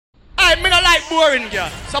me not like boring, girl.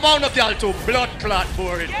 Some of y'all too blood clot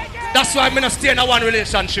boring. That's why I'm not stay in a one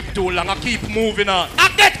relationship too long. I keep moving on. I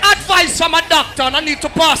get advice from a doctor and I need to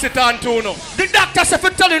pass it on to you. The doctor said, if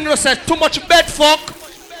you're telling you says too much bed fuck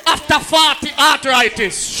after 40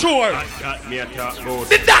 arthritis, sure.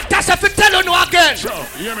 The doctor said, if you're telling you again,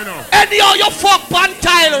 anyhow you fuck one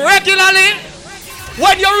tile regularly,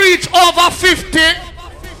 when you reach over 50,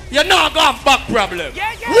 you're not gonna have back problem.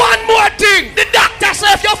 One more thing, the doctor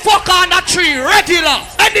said if you fuck on a tree regular,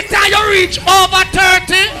 anytime you reach over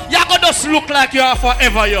 30, you're gonna just look like you are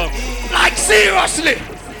forever young. Like seriously.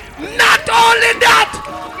 Not only that,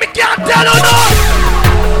 me can't tell you no.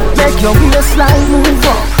 Make your waistline move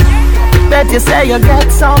up. Bet you say you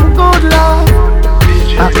get some good love.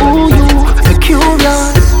 Ooh, you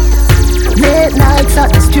curious. Late nights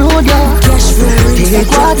at the studio. Take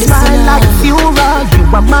what's mine like fury.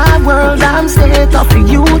 You are my world, I'm state of the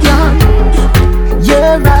union.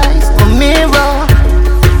 Your eyes a mirror.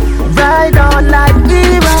 Ride on like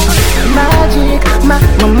Vera. Magic, my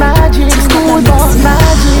magic. Schoolboy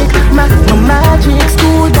magic, my magic.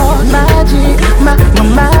 Schoolboy magic, my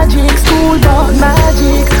magic. Schoolboy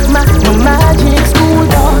magic, my magic.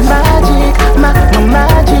 Schoolboy magic, my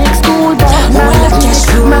magic. Schoolboy magic,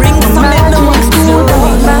 my magic.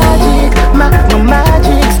 Schoolboy magic, my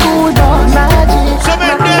magic. Schoolboy magic.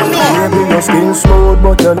 Baby, your skin smooth,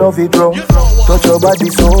 but you love it rough. Touch your body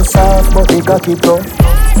so soft, but it cocky tough.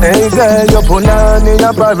 Hey girl, you put on in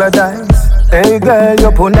a paradise. Hey girl,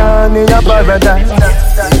 you put on in a paradise.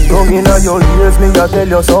 Tongue in your ears, me a tell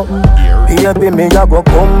you something. Baby, me a go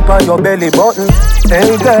pump on your belly button.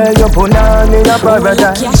 Hey girl, you put on in a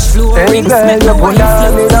paradise. Hey girl, you put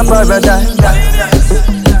on in a paradise.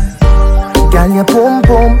 Girl, you pum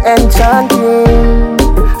pum enchanting,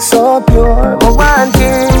 so pure, I want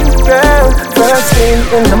it, girl. First thing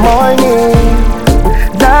in the morning,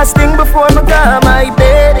 last thing before I go my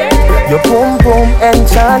bed. Your pum pum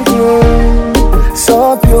enchanting,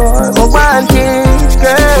 so pure, I want it,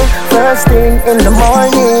 girl. First thing in the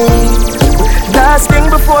morning, last thing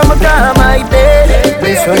before I go my bed.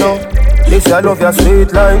 Listen up, this I love your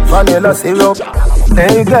sweet like vanilla syrup.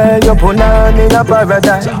 Hey girl, you put on in a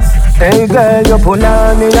paradise. Hey girl, you put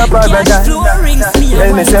on in a paradise.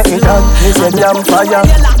 Tell me say it hot, me say damn fire.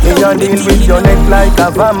 Me a deal with your neck like a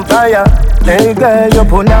vampire. Hey girl, you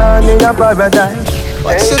put on in a paradise.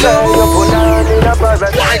 Hey girl, you put on in a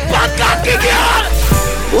paradise. Like bad cocky girl.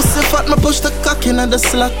 Pussy fat, me push the cock in the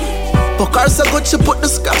slot. Fuck her so good, she put the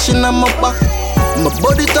scotch in my back. My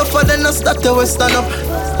body tougher than a statue, we stand up.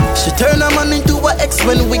 She turn a man into a ex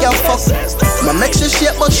when we are fuck. My make she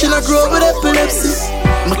shake but she not grow with epilepsy.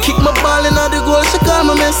 Ma kick my ball in the goal, she call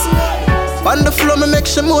me messy. On the floor, me make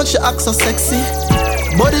she moan, she act so sexy.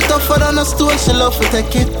 Body tougher than a stone, she love to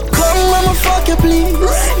take it. Come mama, fuck you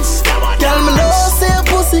please. Girl, me know say your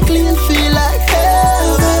pussy clean, feel like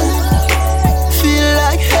heaven. Feel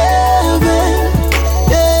like heaven.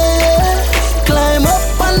 Yeah. Climb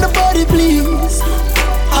up on the body please.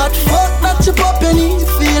 Hot fuck that you pop your knee.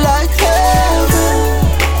 Feel like heaven.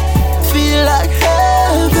 Feel like heaven.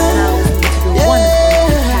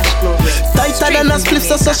 Tighter than a spliff,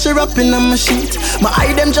 so she rapping on my sheet. My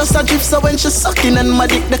eye them just a drip, so when she sucking and my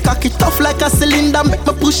dick the cocky tough like a cylinder, make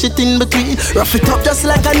me push it in between. Rough it up just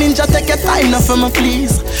like a ninja, take your time now for me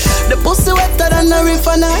please. The pussy wetter than a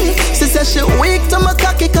river night. She said she weak to my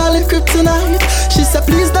cocky, call it kryptonite. She said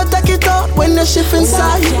please don't take it out when you shift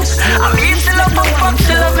inside. I'm easy love my fuck,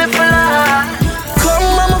 she love me for life. Come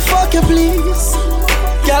mama fuck you please.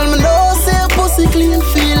 Girl me know say your pussy clean,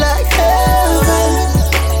 feel like heaven.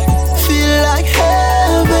 Feel like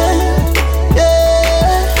heaven,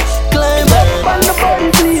 yeah. Climb up on the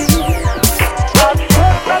body, please.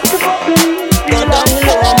 Go down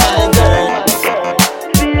low, my girl.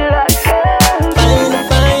 Feel like heaven.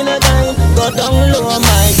 Fine, go down low,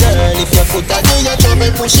 my girl. If your foot are do your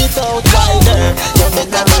trouble, push it out wider. You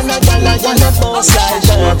better than a dollar, you're not boss like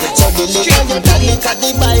her. So the liquor, you can look at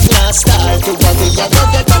the bike, now start to worry. You don't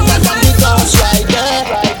get up and the ghost rider.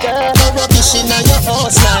 Rubbish in your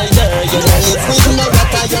horse rider. You know live with no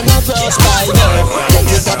water, you're no gross spider. Then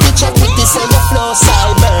you got picture pretty, say you flow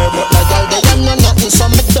cyber. But my girl, they are no nothing, so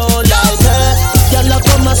me don't like her. Y'all love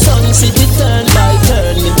for my son, see the turn by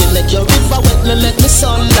turn. Me will make your river wet, me make me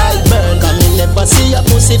sunlight burn. Cause me never see a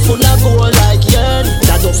pussy full of gold like yearn.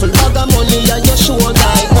 That don't full bag of money and you show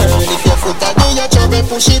like earn. If your foot are do your trouble,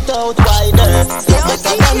 push it out wider. You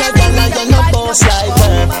better than a girl and you're no boss like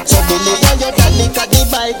her. So believe you can lick at the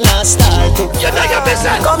bike, now start to. You know your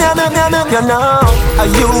business. Come here, you know.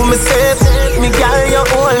 Are you me safe? Me girl, you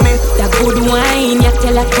hold me. That good wine, you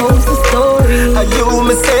tell a cozy story. Are you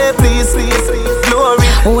me safe, please, glory.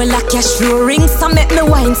 Well, a cash flow ring, so make me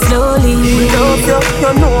wine slowly. Me love you,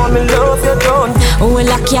 you know me love you, don't it? Well,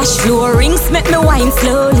 a cash flow rings, make me wine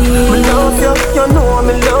slowly. Me love you, you know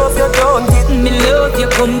me love you, don't it? Me love you,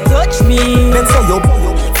 come touch me. Then say you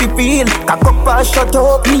feel, cock up and shut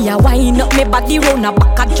up. Me a wine up, me body round a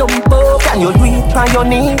back a jump up. Can you do it on your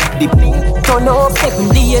knee? Deep turn up. 7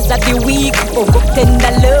 days of the week, oh up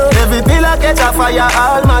tender love. Every pillar catch a fire,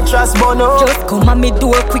 all mattress burn up. Just come on me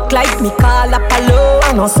door quick like me call up hello.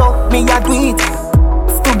 I know so, me a do it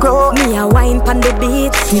to go. Me a wine pon the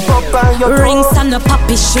beat. Keep up on your rings and a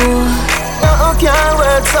poppy show. No can't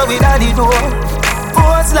work so we daddy do.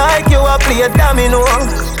 Pose like you a play domino.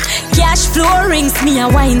 Cash flow rings, me a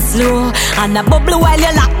wine slow. And a bubble while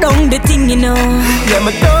you lock down the thing, you know. Yeah,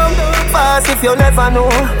 me dumb fast if you never know.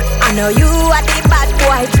 I know you are the bad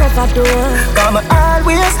boy troubadour. Come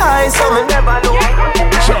always high, so me never know.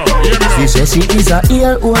 She says she is a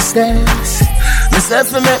ear hostess.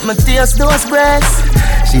 Myself me make me taste those breasts.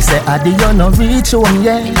 She said, Adi, you no reach home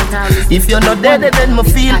yet. If you're not dead, then me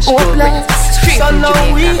feel hopeless. So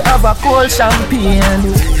now we have a cold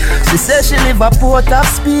champagne. She says she live a Port of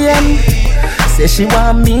Spain. Say she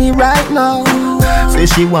want me right now. Say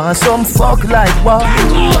she want some fuck like what?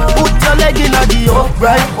 Put your leg in the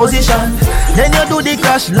upright position. Then you do the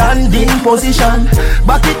crash landing position.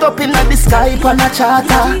 Back it up in the sky on a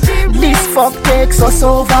charter. This fuck takes us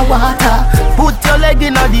over water. Put your leg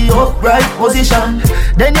in the upright position.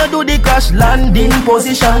 Then you do the crash landing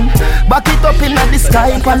position. Back it up in the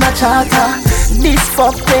sky on a charter. This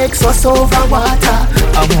fuck takes us over water.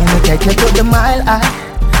 I wanna take you to the mile high.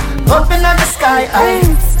 Up in the sky high.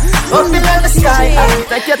 Up in the sky high.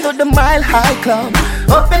 Take you to the mile high club.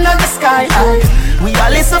 Up in the sky high. We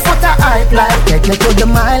all listen for the hype like. Take you to the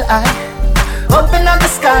mile high. Up in the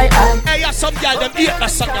sky high. Hey, yeah, some girl them hate that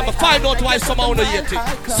song. I'ma find out why somehow no hate it.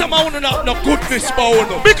 Somehow no goodness boy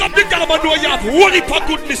no. Big up the girl man know you have one heap of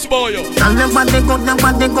goodness boy. Tell them what they good, them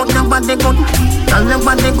what they good, them what they good. Tell them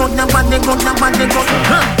what they good, them what they good, them what they good.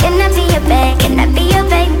 Can I be your babe? Can I be your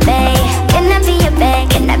baby? Can I be your babe?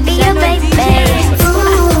 Can I be your baby? Ooh,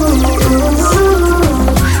 ooh,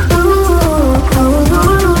 ooh.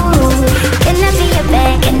 Can I be your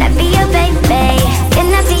babe? Can I be your baby? Can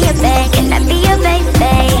I be your babe? Can I be your baby?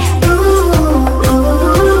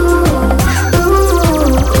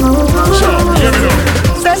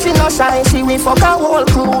 Say she no shy, she will fuck a whole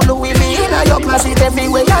crew. Louis V in your closet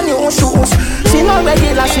everywhere and new shoes. She no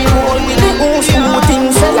regular, she roll with the ooze. Who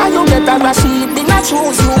things say that you get a Rashid, did not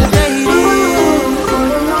choose you.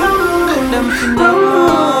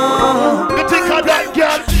 You think of that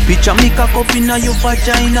girl? Picture me cock up in your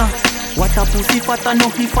vagina. What a pussy fat and no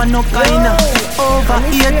if and no kinda. Over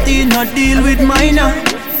 18, no deal with minor.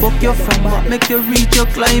 Fuck your from what make you reach your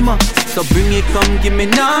climber. So bring it, come give me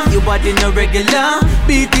now. You body no regular.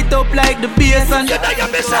 Beat it up like the bass and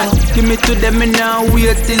give me to them and now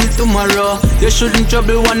wait till tomorrow. You shouldn't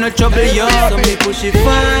trouble one, no trouble you. So me push it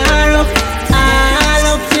far up, all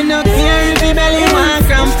up. She no care if your belly want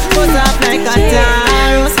cramp. Put up like a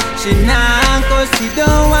taros. She nah cause she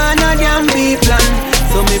don't want no damn be plan.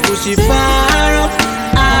 So me push it far up,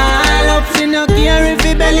 all up. She no care if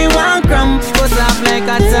your belly want cramp. Put up like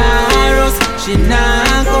a taros. She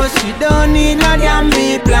nah cause she don't need no damn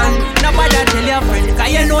be plan. Nobody tell your friend,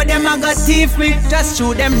 cause you know them a got teeth me. Just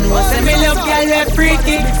show them know, say me love girl we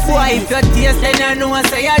freaky. Boy if you taste then you know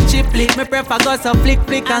say you cheap lick. Me prefer go so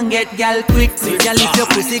flick and get girl quick. So girl if your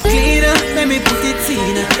pussy cleaner, let me put it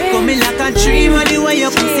in. Come in like a dream the way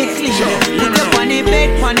your pussy clean. Put up on the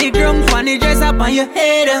bed, on the ground, on the dress up on your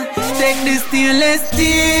head. Take this stainless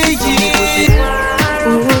steel.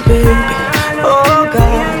 Ooh baby, oh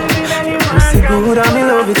God. Pussy good and me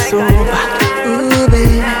love it so bad. Ooh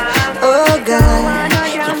baby, oh God,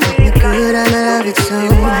 you fuck me good and I love it so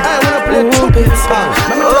bad. I wanna play trumpet song.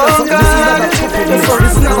 Oh God, you fuck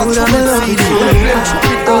me good and I love it so bad.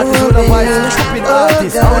 Oh baby, oh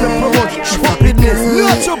God, I wanna promote trumpetness.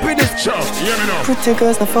 Not trumpetness, show. Pretty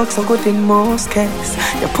girls the fuck so good in most cases.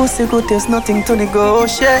 Your pussy good, there's nothing to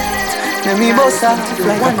negotiate. Let me bust out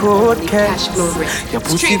like a cold case. Your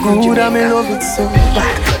pussy good and me love it so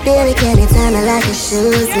bad. Baby, can you tell me like a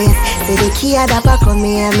shoes list? Say the key at the back of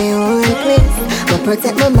me and me own place. But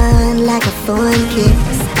protect my mind like a phone kiss.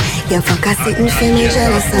 You fuck a sitting for me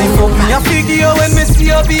jealous and fuck me a figure when me see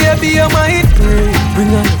your baby, you might bring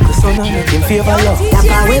her to the sun and make him favor you. That's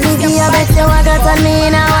why when me see you, bet you I got on me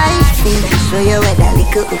in a wifey. Show you what that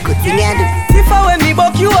little thing I do. If I when me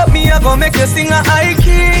buck you up, me I go make you sing a high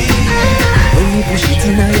key. When you push it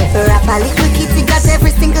in a your rap a little kitty, got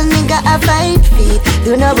every single nigga a 5 feet.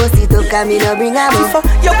 Do no bust it up, come in, no bring a move.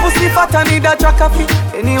 Your pussy fat and need a track of it.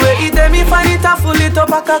 Anyway, it them me find it a full it up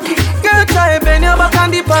a cocky. Girl, try bend your back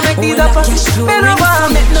and dip and make these up. Bend over,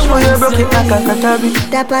 make no one you broke it like a katabi.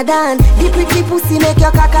 Dapper Dan, the pretty pussy make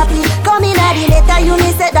your cock happy. Come in at the letter, you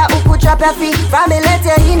me said that who could trap your feet. From the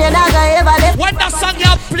letter, you never ever left. When that song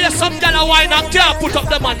you play, some girl a wine and can't put up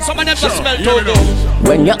the man. Some of them just smell too good.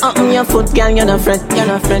 When you're up on your foot, girl, you're not friend, you're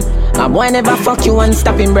not friend. A boy never fuck you and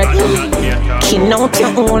stop him breath. Kin out your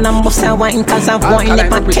own and bust a wine, cause a boy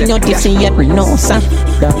never tell you this and yet no, sir.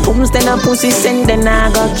 The pumps then a pussy send, then I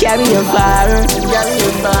go carry your fire, carry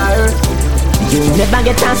your fire. You never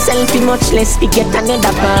get a selfie, much less we get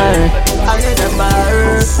another bar, another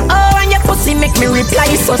bar. Oh, and your pussy make me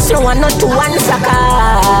reply so slow and not to answer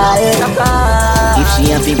call. If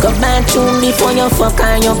she have to go back to me before you fuck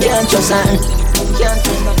her, you can't trust her.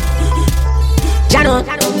 Jano,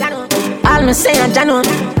 all me say a Jano.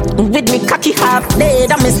 With me cocky half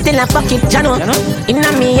dead, I'm still a fuck it Jano.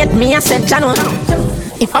 Inna me head me a said Jano.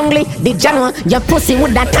 If only the Jano, your pussy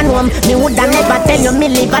woulda turn home. Me woulda never tell you me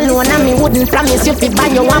live alone, and me wouldn't promise you fi buy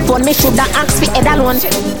your one phone. Me shoulda ask fi head alone.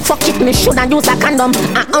 Fuck it, me shoulda use a condom.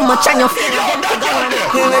 And how much on your feet?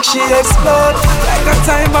 You make she explode like a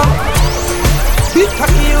time bomb. Big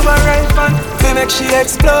cocky you a right man. You make she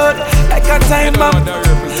explode like a time bomb.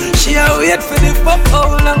 She a wait for the fuck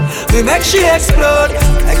how long. You make she explode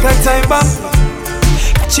like a time bomb.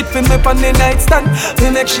 Chipping up on the nightstand. We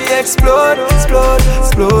make she explode, explode,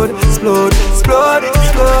 explode, explode, explode,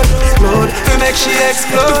 explode, explode. We make she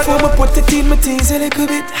explode. Before me put it in my teeth a little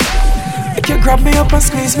bit, make you grab me up and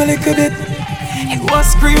squeeze me a little bit. You want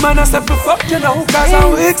scream and I step the fuck you know, cause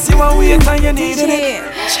I'm weak, you want wait and you needed it.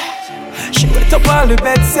 She went up all the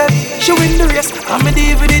bed set. She win the race, I'm a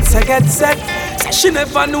David, it's a get set. Say she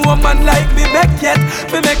never knew a man like me back yet.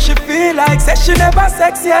 Me make she feel like, say she never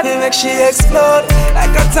sex yet. Me make she explode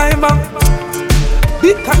like a time bomb.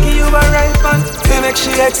 Big cocky you a right man. Me make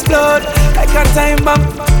she explode like a time bomb.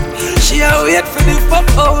 She a wait for the fuck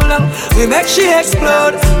how long. Me make she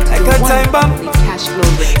explode like a time bomb.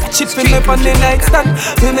 Chipping up on the nightstand.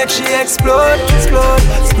 We make she explode, explode,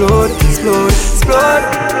 explode, explode, explode.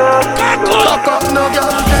 Lock up no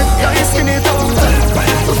girl, get your skin it up.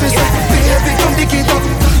 So fi say, baby come pick it up.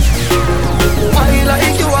 Why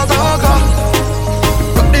like you a gaga?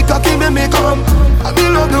 Rock the cocky make me come. I be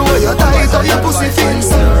love the way you tight or your pussy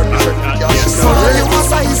feels. So you a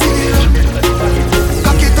size it.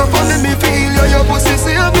 Cock it up and let me feel you. Your pussy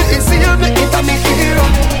see me, it a me hero.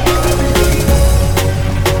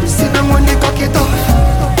 See them when they cock it up.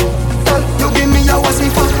 You give me a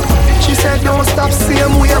wasifa. She said don't stop,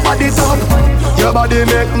 same way body top. Your body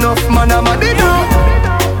make enough man a body do.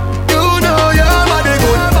 You know your body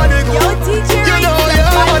good. You know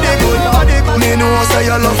your body good. Me know say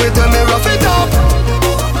you love it when me rough it up.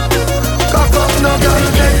 Cock up no girl,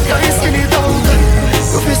 can't skin it down.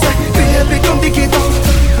 You fi say, baby come pick it up.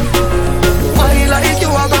 Why like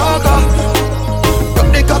you a gaga? Rock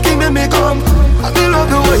the cocky make me come. I love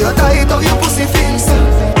the way you tight how your pussy feels.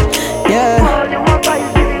 Yeah.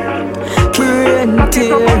 Brain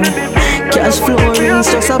tear. Cash flow rings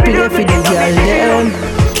just a play for the girl them.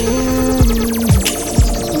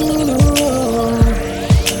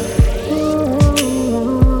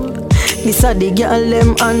 This a the girl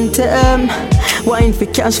them anthem. Wine for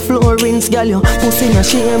cash flow rings, girl, you pussy no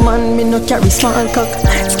shame and me no carry small cock.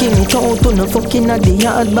 Skin it out to no fucking at the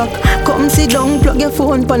yard back. Come sit down, plug your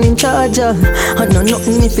phone pan in charger. I know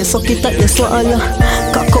nothing if you suck it at the swallow.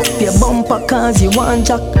 Cock up your bumper cause you want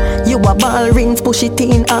jack. You a ball rings, push it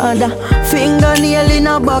in harder. Fingernail in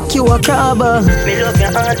a back, you a crabber. Me love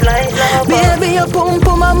your heart like lava. Baby, you pump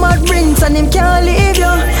my mad rings and him can't leave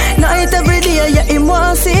you. Night every day, yeah, him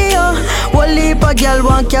want see you. One leap a girl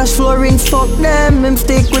want cash flow rings, fuck them. Him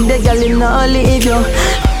stick with the girl, him not leave you.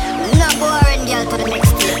 Not boring girl to the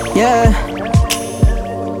mixtape. Yeah.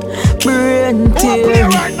 Brain tear.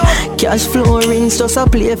 Cash flow rings just a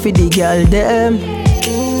play for the girl them.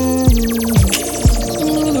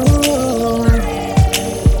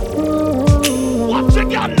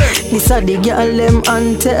 This a the girl them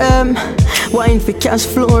anthem. Wine for cash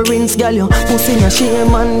flow rings, girl, you pussy no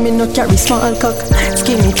shame and me no carry small cock.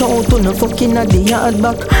 Skin it out to no fucking at the yard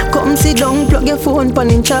back. Come sit down, plug your phone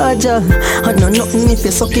pan in charger. I know nothing if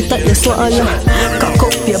you suck it at the swallow.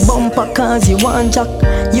 Cock up your bumper cause you want jack.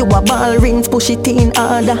 You a ball rings, push it in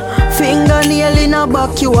harder. Fingernail in a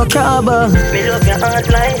back, you a crabber. Me love your heart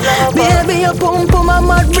like lava. Baby, you pump my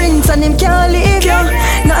mad rings and him can't leave you.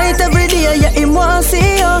 Night every day, yeah, him want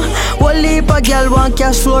see you. One leap a a girl want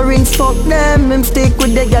cash flow rings, fuck them. Him stick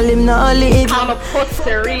with the girl, him not leave. I'm a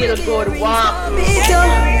pussy real good one.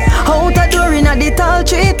 Out a door in a the tall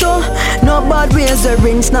tree too. No bad ways, the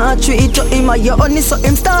rings not treat you. Him a your honey, so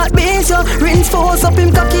him start beans you. Rings force up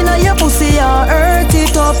him cocky na your pussy and hurt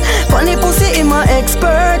it up. Funny pussy, him a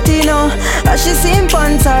expert, you know. As she see him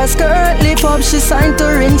pants her skirt lip up, she signed to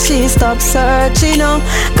ring, she stop searching, you know.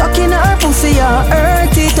 Cocky na her pussy and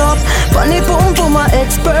hurt it up. Funny pum pum a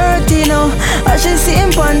expert, you know. As she see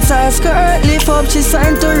him pants her skirt lip up, she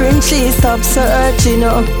signed to ring, she stop searching, you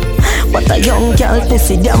know. But a young girl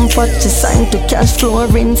pussy damn fat, she signed to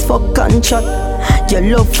Cashflow rings for contract. Your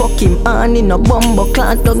love fuck him on in a bumbo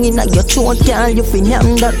clan down in a your throat, girl, you fin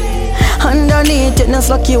yam that. Underneath it, not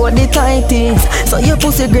lucky what the tighties. So your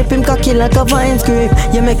pussy grip him cocky like a vine's grip.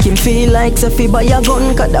 You make him feel like Sophie buy a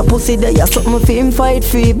gun, cause that pussy there you something for him fight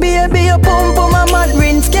free. Baby, your pump on my mad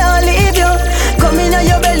rinse can't leave you. Come in on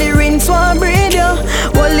your belly rinse one breathe you.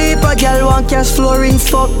 One leap a girl want Cashflow rings,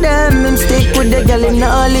 fuck them. Him stick with the girl, him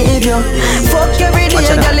not leave you. Fuck every day,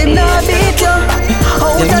 girl, him not beat you.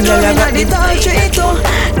 Out the door in the tall street too.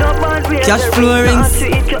 Cashflow rings,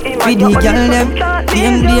 with the girl them.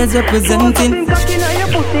 Them days representing.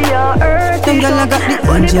 Them girl I got the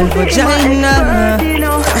angel vagina.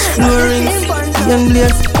 Cashflow rings, them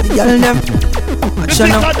days, the girl them.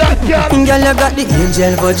 Girl I got the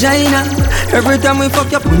angel vagina. Every time we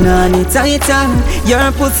fuck your punani tighter.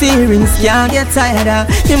 Your pussy rings can't get tighter.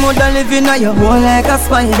 You mother living on your hole like a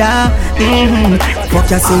spider. Fuck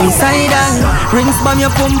your suicidal. Rings bomb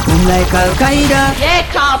your pum pum like Al-Qaeda. Yeah,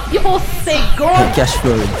 cop, you pussy good.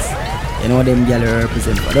 Cashflow rings. You know them gyal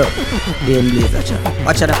represent for them. Them blazer chat.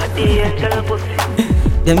 Watch out.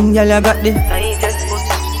 Them gyal got the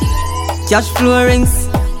Cashflow rings.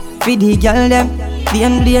 For the gyal them.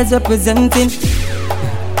 Them blazer representing.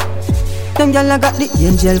 Them gyal got the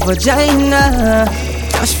angel vagina.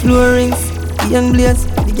 Cashflow rings. Them blaze.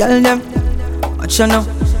 The gyal them. Watch out now.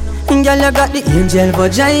 Gyal got the angel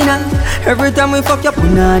vagina. Every time we fuck your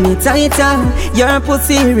punani tighter. Your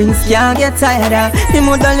pussy rings can't get tighter. The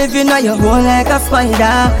mother living on your hole like a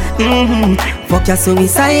spider. Fuck your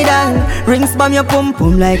suicidal. Rings bomb your pum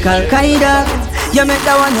pum like Al-Qaeda. You make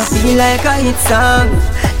that one you feel like a hit song.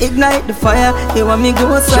 Ignite the fire, you want me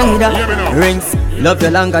go cider. Rings, love you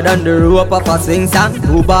longer than the rope of a swing song.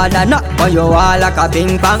 Too bad or not, but you all like a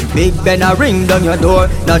ping pong. Big Ben a ring down your door,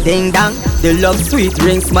 no ding dong. The love sweet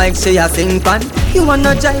rings, Mike she a sing pan. You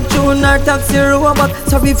wanna jive tune or taxi robot.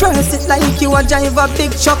 So reverse it like you a jive a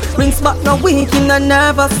big truck. Rings back no weak in a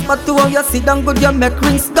nervous. But to how you sit down good you make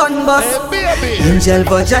rings gun bust. Angel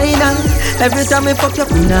vagina. Every time we fuck your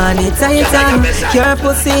punani tighter. Your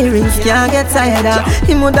pussy rings can't get tighter.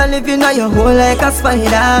 You mother living on your hole like a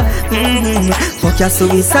spider. Fuck your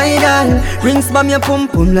suicidal. Rings bomb your pum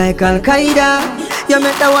pum like Al-Qaeda. You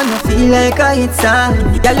make that one you feel like a hit song.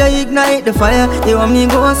 Girl you ignite the fire, you want me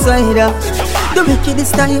go cider. The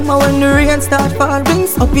wickedest time when the rain start fall.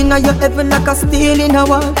 Rings up in your heaven like a steel in a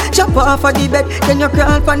wall. Chop off of the bed, then you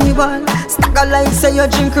crawl on the wall. Stagger like say you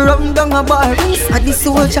drink rum down a bar. Rings are the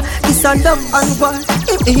soldier, this a love and war.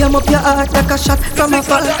 If you aim up your heart like a shot from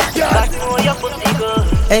afar.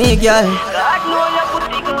 Hey girl,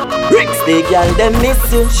 Rings the girl them miss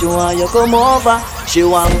you. She want you come over. She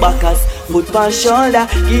want backers. Put on shoulder,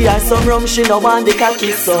 give her some rum, she no want the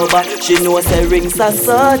cocky sober. She knows her rings are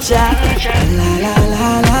soldier. La la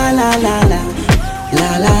la la la la la.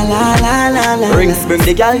 La la la la la la. Rings bring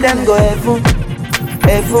the girl them go heaven,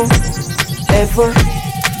 heaven, heaven.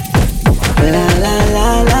 La la la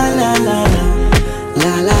la la la la.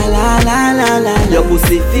 La la la la la la. Your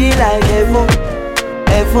pussy feel like heaven,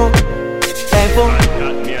 heaven, heaven.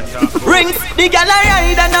 Rings, the girl a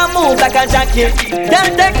ride and a move like a jacket.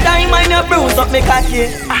 Don't take time and you bruise up me cocky.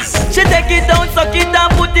 She take it down, suck it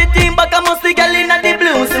and put it in back. I must the girl in the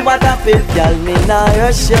blue. See what I feel, girl, me nah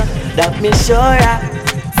rush ya. That me sure ya.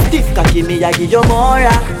 Stiff cocky me a give you more.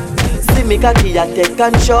 See me cocky a take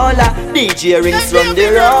controller. DJ Rings from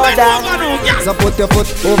the road. So put your foot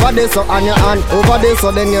over there so and your hand over there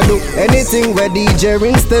so then you do anything where DJ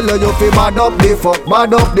Rings tell you fi bad up the fuck,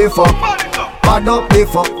 bad up the fuck. Bad up the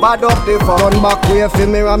fuck, bad up the fuck. Run back way fi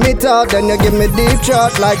mirror me talk. Then you give me deep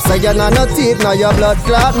shot like say you not no teeth. Now your blood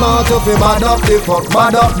clot mouth. You fi bad up the fuck,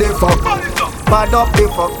 bad up the fuck. Bad up the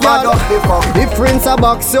fuck, bad up the fuck. If Prince a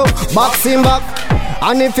box you, box him back.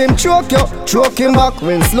 And if him choke you, choke him back.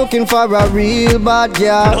 Prince looking for a real bad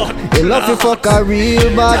girl. He love to fuck a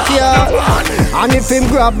real bad girl. And if him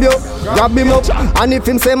grab you, grab him up. And if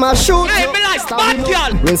him say my shoot you. nice, bad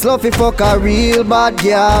girl. When Sluffy fuck a real bad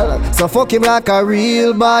girl, so fuck him like a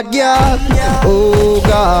real bad girl. Oh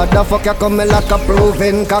God, the fuck you coming like a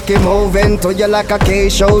proven, cocky moving to you like a K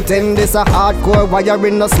shouting. This a hardcore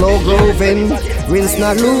wiring, no slow grooving. Rinse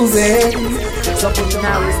not losing. So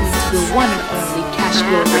now listening to the one and only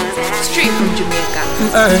Cashflow, straight from Jamaica.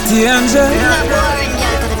 Earthy Angel,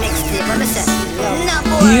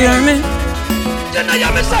 hear me?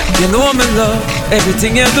 You know me love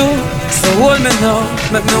everything you do, so hold me now,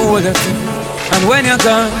 make me hold you too. And when you're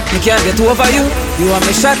gone, me can't get over you. You are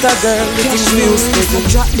my shatter girl, the things we used to do.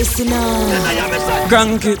 Drop this in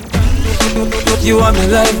Crank it, you are my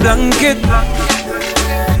life blanket.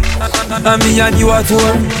 And me and you at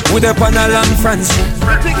war, with a on a long friendship.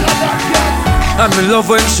 And me love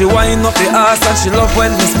when she wind up the ass, and she love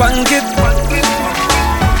when me spank it.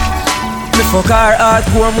 Me fuck her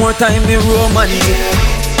hardcore more time, me romantic.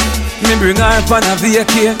 Me bring her pan a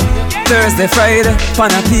vacay, Thursday, Friday,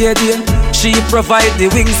 pan a payday. She provide the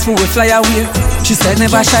wings for we fly away. She said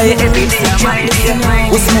never shy every day.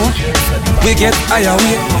 We smoke, we get higher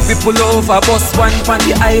way. We pull over bus one pan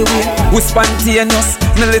the highway. We spontaneous,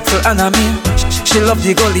 me little enemy. She love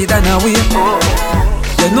the gully than away.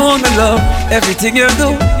 You know me love everything you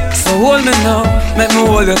do, so hold me now, make me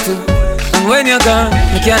hold you too. And when you're gone,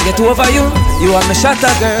 me can't get over you. You are my shatter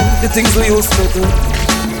girl, the things we used to do.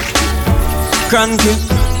 Cranky,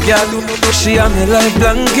 girl, she and me like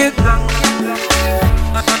blanket.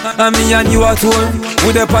 And me and you at war,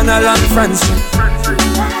 with a pan a long friendship.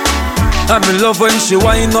 And me love when she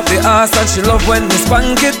wind up the ass, and she love when me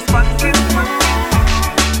spank it.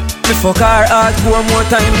 Me fuck her hardcore more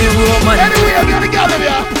time, me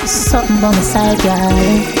romantic. Something by my side, girl.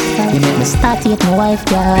 You make me start with my wife,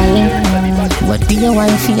 girl. What do you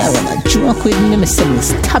want for you? When I joke with me say me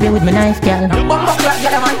stab you with my knife, girl.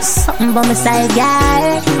 Something by my side,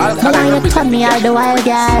 girl. I want you turn me all the while,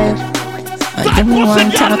 girl. Give me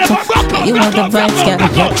one talk to you want the vibes, girl.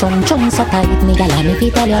 Your chum so tight with me, girl. Me fi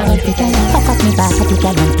tell you, fuck up me back at the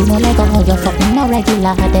girl. Do no let go. You fuck me no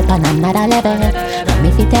regular, dep on another level.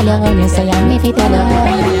 Me fi tell you, say me fi tell you.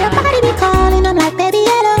 Your body be calling, I'm like baby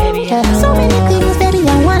hello. So many things, baby, I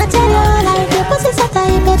wanna tell you. Like your pussy so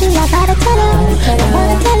tight, baby, I gotta tell you. I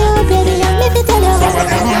wanna tell you, baby, me fi tell you.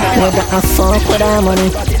 Whether I fuck with our money,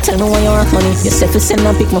 tell me where you want money. You say fi send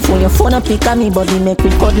a pic, my phone, your phone a pic of me body, make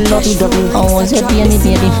me cuddle lovey-dovey. Was your baby,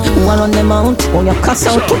 one on the mount, or your cuss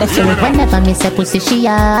out to the film. Whenever me say pussy, she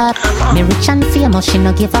up. Me rich and famous, she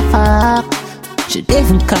no give a fuck. She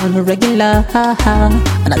even call me regular, and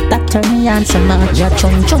that turn me on so much. Your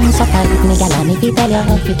chum so tight with me, girl, me fi tell you.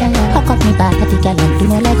 Hook up me back at the girl, do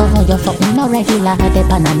no let go. You fuck me no regular,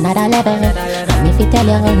 dep on another level. Me fi tell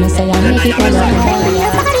you, me say me fi tell you.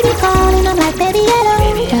 Your body be calling, I'm like baby hello.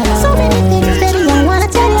 So many things, baby, I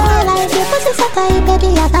wanna tell you. Like your pussy so tight,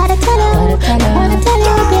 baby, I gotta tell you. I wanna tell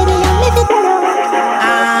you, baby, me fi tell you.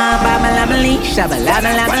 Babble-labble-lee,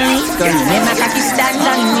 shabba-labble-labble-lee. Girl, you make my cocky stand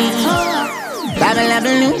on me.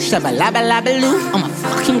 Babble-labble-loo, shabba-labble-labble-loo. Oh my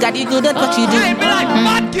fucking God, you good at what you do.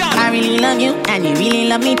 I really love you, and you really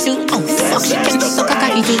love me too. Oh fuck, you can so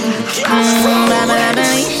cocky too.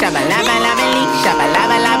 Babble-labble-lee, shabba-labble-labble-lee,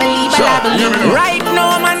 shabba-labble-labble-lee. Right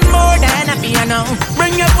now, man, more than happy, you know.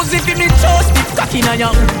 Bring your pussy to me, toast it, cocky now,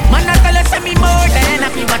 young. Man, I tell you, say me more than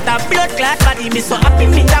happy, but a blood clot body, me so happy,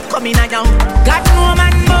 me that coming now, young. God, no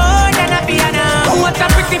man, more than happy, you know. What a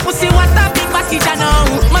pretty pussy, what a big package, you know.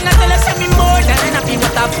 Man, I tell you, say me more than happy,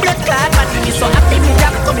 but a blood clot body, me so happy, me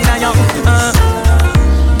that coming now, young.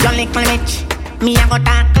 Your little bitch, me a go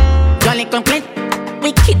talk. Your little clit, we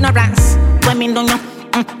ignorance. When me don't know,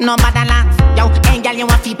 no matter laugh. Yo, hey girl, you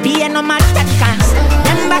want to pay no matter that class.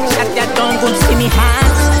 Remember that you don't go see me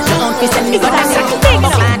hard. You don't fi send me go back to big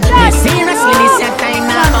flat. Seriously, this your time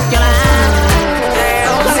now, fuck your life.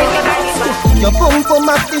 Your boom boom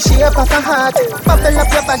up the shape of a heart. Bubble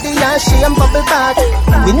up your body and shame bubble back.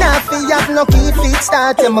 We not fi have no keep it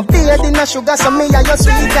start. You my beard in a sugar, so me and your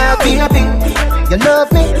sweetheart. Baby, you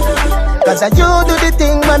love me, cause I you do the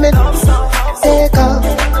thing, mommy. Take off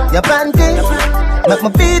your panty, make me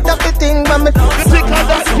beat up the thing, mommy.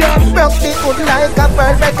 Broke the hood like a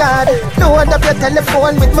bird record. Load up your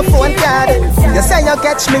telephone with my phone card. You say you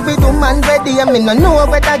catch me with woman ready, I me no know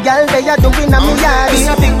whether girl they are doing a me yard.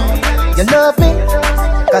 You love me,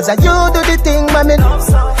 cause I you do the thing, mommy.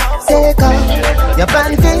 Take off your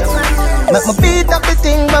panty, make me beat up the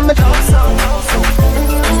thing, mommy.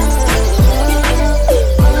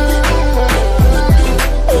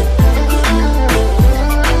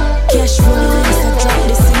 Cashflow, I drop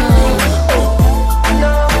this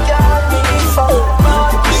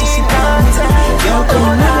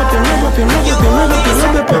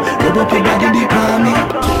Rub up your body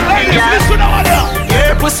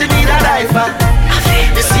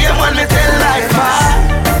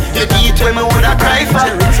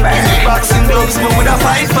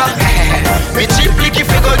life up. Me cheap lick if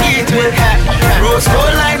you go get it. Rose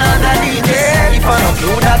gold line underneath it. If I don't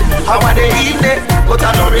do that, I want to eat it. But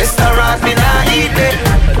I no restaurant, me nah eat it.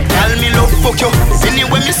 Tell me love fuck you.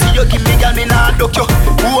 Anyway me see you, give me girl, me nah duck you.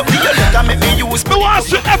 Who up the your leg and make me use. Me want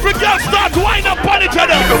to every girl start wind up on each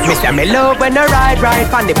other. Me say me love when I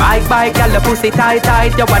ride on the bike, girl the pussy tight,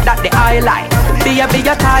 you what that the highlight. Be a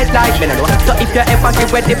tight like me no know. So if you ever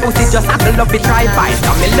give with the pussy, just hackle up it try fight.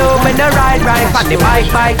 So me love when I ride on the bike,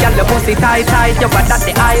 girl the pussy tight, you what that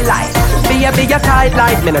the highlight. Be a tight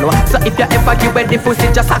like me no know. So if you ever give with the pussy,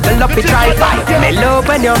 just hackle up it try fight. Me love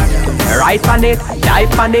when you ride on it,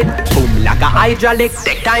 dive on it, boom like a hydraulic,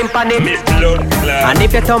 take time on it. And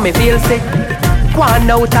if you tell me feel sick, go on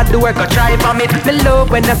out at the work or try for me. Me love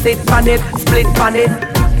when I sit on it, split on it,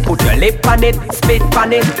 put your lip on it, spit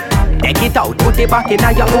on it. Take it out, put it back in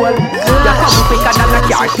your hole. You come quicker than a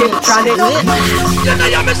car tip tran it.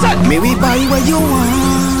 Me we buy what you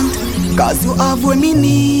want, cause you have what me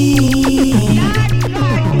need.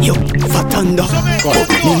 Yo, fat under,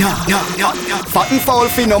 me nah. Fat and foul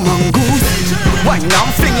fi no mongoose. Wine now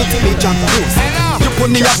fling it till it jam goose. You put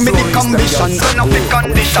me up me the condition, turn up the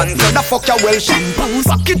condition. So the fuck your well shampoo.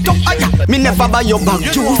 Back it up, aya. Me never buy your bag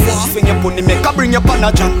juice. When you put the makeup, bring your pan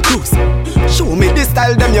a jam juice. Show me the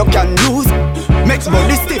style them you can use. Makes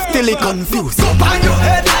body stiff till it confused. Go pan your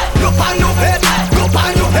head, go pan your head, go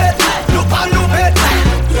pan your head, go pan your head.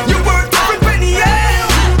 You worth every penny,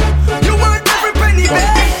 yeah. You worth every penny,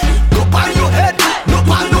 babe. Go pan your head, go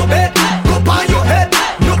pan your head, go pan your head,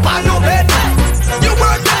 go pan your head. You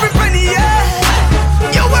worth every penny,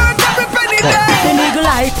 yeah. You worth every penny, babe. The nigga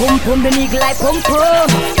like pum, the nigga like pum.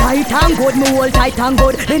 Tight and good, me hold tight and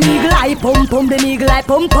good. The nigga like pum, the nigga like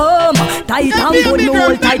pum. Tight and good, me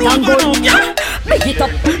hold tight and good. Make it up,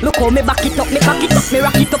 look how me back it up, me cock it up, me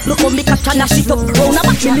rock it up. Look how me catch and dash it up. Round a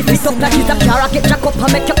back, me lift it up like it's a car. I get jack up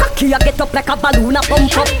and make your cocky, I get up like a balloon, a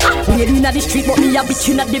pump up. Lady inna the street, but me a bitch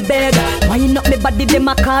inna the bed. Wind up me body, them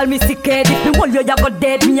a call me sick head. If me hold you, you go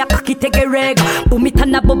dead. Me a cocky take a reg. Boom it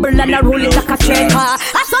and a bubble and a roll it like a check.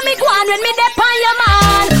 I saw me go on when me dip on your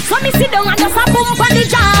man. So me sit down and just a boom on the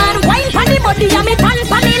jam. Wine pon the body and me tan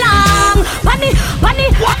pon the long. Panny.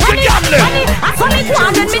 I saw me go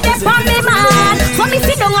on when me dip on me man. So me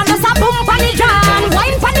sit down and just a boom pon the jam.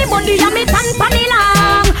 Wine pon the body and me tan pon the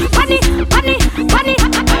long. Panny.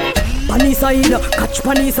 Panny side, catch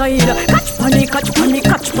panny side, catch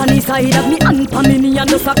panny side. Me and panny and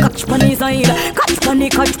just a catch panny side, catch panny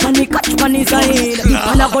side.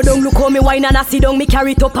 And I go down, look how me wine and I sit down. Me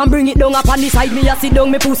carry it up and bring it down up on the side. Me a sit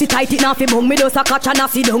down, me pussy tight it now fi bung. Me just a catch and I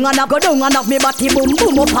sit down and I go down and have me body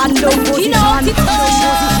boom up and down position.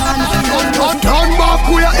 Turn back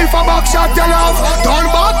where if a back shot you love. Turn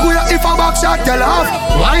back where if a back shot you love.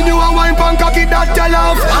 Why do a wine pan cocky that you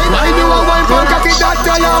love? Why do a wine pan cocky that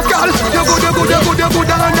you love? Girl, you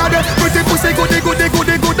good under there. Pretty pussy good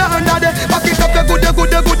under there. Back it up, you good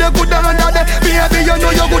under there. Baby, you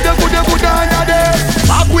know you good under there.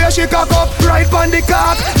 Back where she cock up, right on the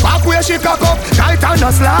cock. Back where she cock up, tight and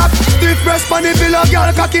a slap. Stiff press pon the pillow,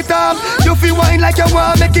 girl, cock it up. You feel wine like you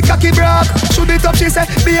want make it cocky broke. Shoot it up, she say,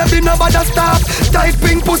 baby, no bother stop. Tight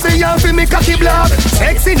pink pussy, you feel me cocky block.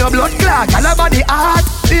 Sexy no blood clot, all about the heart.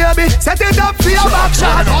 Baby, set it up for your back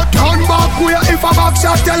shot. Turn back where if a back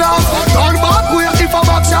shot you love. Turn back where if a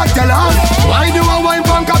back shot you love. Why do a wine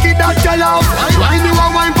pan cocky that you love? Why do a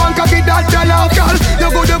wine pan cocky that you love? Girl, you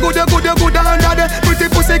good under there. Pretty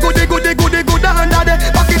pussy good under there.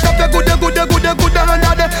 Back it up, you good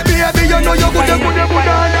under there. Baby, you know you good under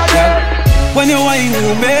there. When you whine,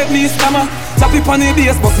 you make me stammer. Tap it on the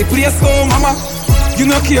bass, but the place so mama. You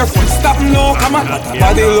no careful, stop no come on.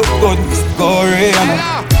 Body look good,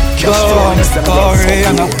 Koreana. Go on,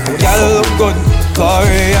 Koreana. Gyal look good,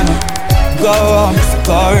 Koreana. Go on,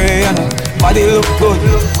 Koreana. Body look good.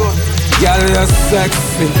 Gyal, you're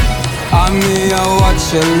sexy. And me, I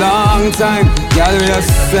watch a long time. Gyal, you're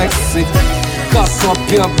sexy. Cock up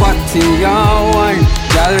your body and wine.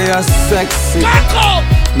 Gyal, you're sexy.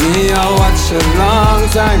 Me, I watch a long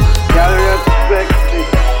time. Gyal, you're sexy.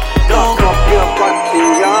 Don't cock your body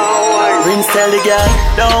and wine. Rinse tell the girl,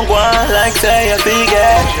 don't go on like say a big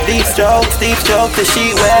head. Deep stroke, the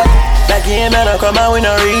sheet wet. That game and I come out with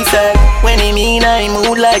no reset. When he mean I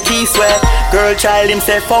mood like he sweat. Girl child him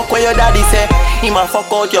say fuck what your daddy say. He ma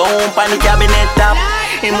fuck out your home pan the cabinet top.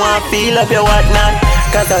 He want feel up your whatnot.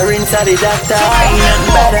 Cause I rinse at the doctor. Ain't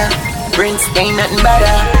nothing better. Rinse ain't nothing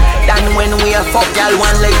better than when we a fuck y'all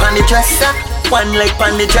one leg on the dresser. One leg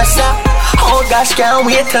on the dresser. Oh gosh, can't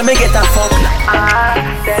wait till me get a fuck.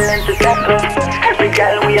 Tell them to tackle. Every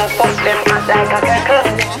girl we a fuck them hot like a kettle.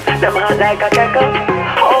 Them hot like a kettle.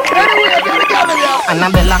 Oh,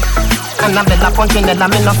 Annabella, Punchinella,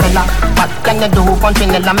 me no fella. What can you do,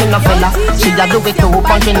 Punchinella, me no fella? She a do it too,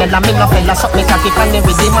 Punchinella, me no fella. Suck me cocky pan the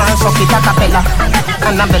rhythm and suck it a cappella.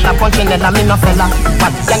 Annabella, Punchinella, me no fella.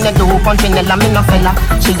 What can you do, Punchinella, me no fella?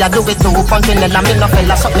 She a do it too, Punchinella, me no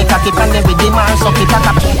fella. Suck me cocky pan the rhythm and suck it a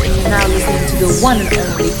cappella. Now listening to the one and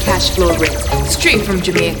only Cashflow Red, straight from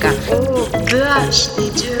Jamaica. Oh, gosh, they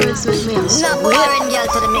terrorists with me. I'm so wearing Gyal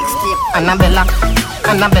to the mixtape.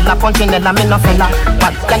 Annabella, Punchinella, me no fella.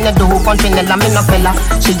 What can you do, Punchinella, me no fella?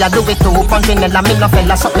 She a do it too, Punchinella, me no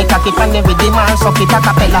fella. Suck me cocky pan the rhythm and suck it a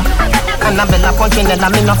cappella. Annabella, Punchinella,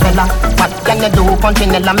 me no fella. What can you do,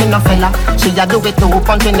 Punchinella, me no fella? She a do it too,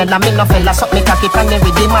 Punchinella, me no fella. Suck me cocky pan the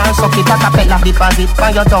rhythm and suck it a cappella. Deposit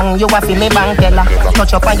on your tongue, you a fi me bank teller.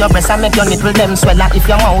 Touch up on your breast and make your nipple them swella. If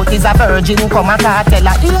your mouth is a virgin, come a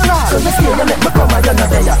cartella. So me say you make me come and you no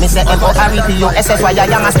there. Me say M-O-R-E-P-U-S-S-Y I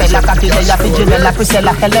am a Stella. Cocky there, Fijinella,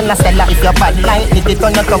 Priscilla, Helena, Stella. If your bad line, lick it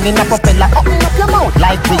on your tongue in a propeller. Open up your mouth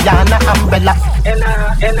like Rihanna, Umbrella.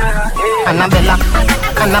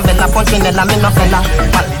 Annabella, Punchinella, me no fella.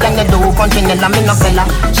 What can you do, Punchinella, me no fella?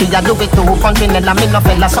 She a do it too, Punchinella, me no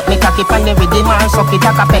fella. Suck me cocky pan the rhythm and suck it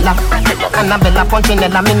a cappella. Annabella,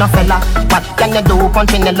 Punchinella, me no fella. What can you do,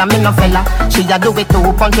 Punchinella, me no fella? She a do it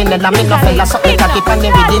too, Punchinella, me no fella. Suck me cocky pan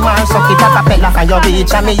the rhythm and suck it a cappella. Can you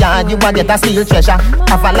reach a me yard, you a get a steal treasure.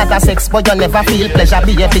 Have a lot of sex, but you never feel pleasure.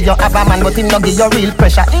 Be happy you have a man, but him no give you real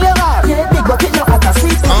pressure. Yeah, big but it no at a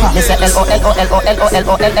sweet. Me say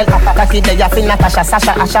L-O-L-O-L-O-L-O-L-O-L. Cocky there, you feel Natasha,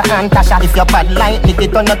 Sasha, Asha and Tasha. If your bad line, lick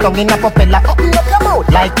it on your tongue in a propeller. Open up your mouth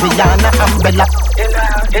like Rihanna, Umbrella.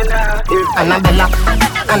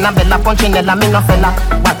 Annabella, Punchinella, me no fella.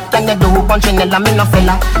 What can you do, Punchinella, me no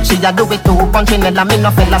fella? She a do it too, Punchinella, me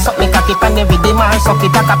no fella. Suck me cocky pan the rhythm and suck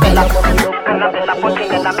it a cappella. Annabella,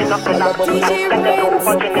 Punchinella, me no fella. What can you do,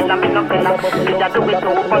 Punchinella, me no fella? She a do it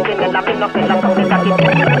too, Punchinella, me no fella. Suck me cocky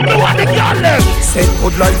pan the rhythm and set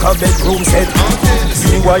good like a bedroom set.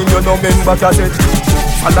 See why you no member cassette.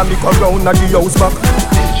 Follow me come round at the house back.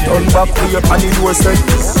 Turn back to your panny doorstep.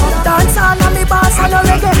 Dance on and me boss and a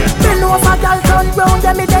reggae. Bend over, girl, turn round,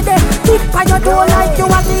 yeah, me dead. Kick by your door like you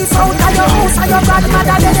a piece out of your house and your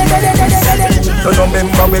grandmother dead. You no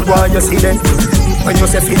member we go and you see them. When you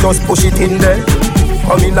say fi just push it in there.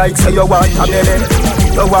 Come in like say you want a belly.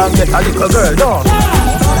 You want get a little girl, no.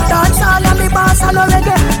 Dance on and me boss and a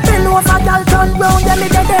reggae. Bend over, girl, turn round, yeah, me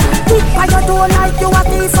dead. Kick by your door like you a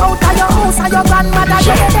piece out of your house and your grandmother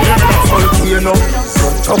dead. Full key, you know.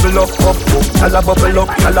 Trouble up, tell a bubble up,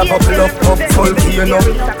 full key, you know.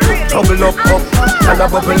 Trouble up, tell a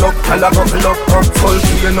bubble up, full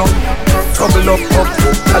key, you know. Trouble up,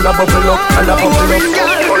 tell a bubble up, I'm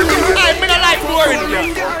in a life boring here.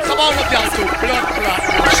 Come on up there too, blood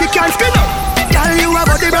clot. She can't spin up. Girl, you a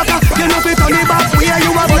body broker. You know fi turn it back. Where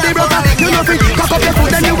you a body broker. You know fi cock up your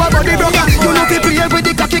foot and you a body broker. You know fi play with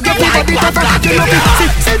the cocky, get your body tougher. You know fi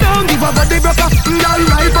sit down, give a body broker. Girl,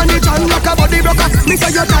 ride on it and like a body broker. Me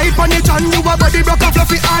say you tight on it and you a body broker.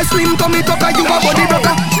 Fluffy eyes, slim tummy tucker, you a body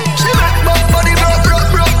broker. She make body broke.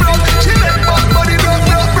 She make body broke.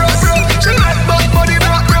 She make body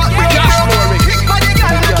broke. Kick body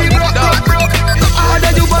girl, make it broke.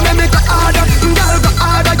 Harder you wanna make it harder. Girl, go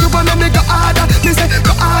harder, you wanna make it harder. Me say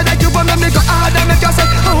go harder, you wanna make it harder. Make you say,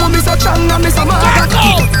 oh me so strong and me so mad.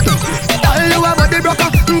 Girl, you a body broker.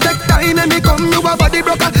 Take time and me come, you a body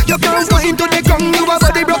broker. You can't go into the ground, you a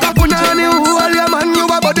body broker. Punani, who all your man, you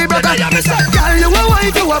a body broker. Girl, you a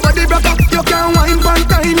wife, you a body broker. You can't wine one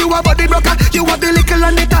time, you a body broker. You a the little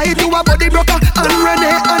and the tight, you a body broker. And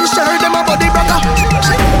Renee and Cher, them a body broker.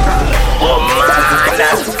 Oh man,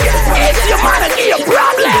 if your man give you a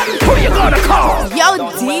problem, who you gonna call? Yo,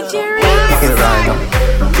 DJ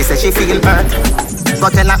She said she feel hurt,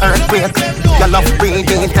 but in a earthquake. Your love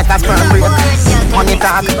breathing, take a sperm break. Money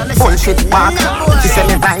talk, bullshit walk. She said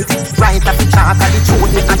me right up the chalk. And the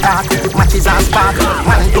truth me attack, with matches and spark.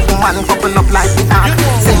 Man to man, couple up like the ark.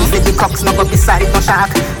 Say with the cocks, no go beside no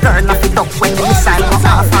shark. Turn off the duck when the missile go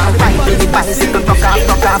off. Right with the bicycle, duck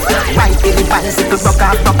off. Right with the bicycle, duck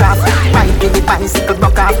off. Right with the bicycle,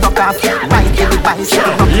 duck off. Right with the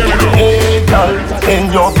bicycle, duck off. Hey girl,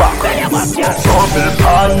 in your back, double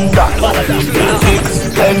panda.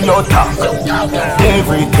 Kicks in your top,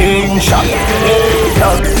 everything shot. Hey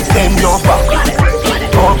girl, in your back,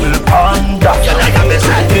 double panda.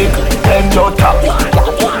 Kicks in your top,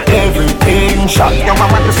 everything shot. Yo, I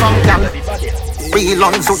want to some girl, real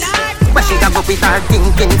on zoot. Where she a go with her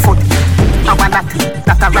thinking foot. How a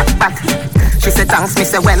that a rap back. She said thanks, me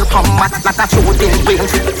say welcome mat. Not a shooting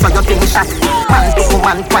range, so you think shot. Man to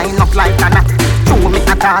woman, twine up like a knot. True me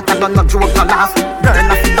a talk, I don't no joke, no laugh.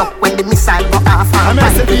 Burn off the duck when the missile go off. I'm a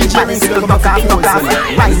DJ bicycle, buck off, buck off.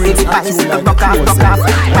 Ride with the bicycle, buck off, buck off.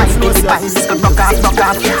 Ride with the bicycle, buck off, buck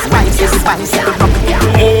off. Ride with the bicycle, buck off.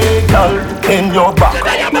 Hey girl, in your back,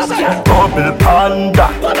 double panda,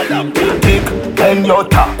 big in your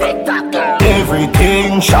top,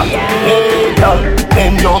 everything shot. Hey girl,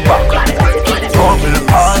 in your back, double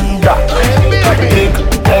panda, big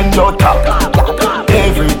in your top,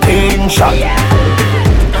 everything shot.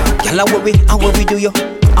 Girl, how will we do you?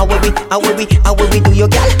 How will we do you,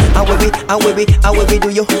 girl? How will we do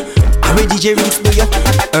you? How will DJ Rings do you?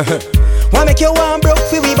 Why make you one broke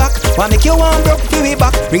for we back? Why make you one broke for we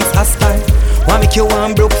back? Rings a style. Why make you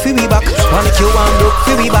one broke for we back? Why make you one broke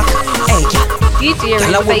for we back? Hey, girl. DJ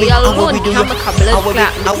Girl, how will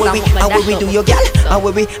we do you, girl? How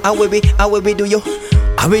will we do you?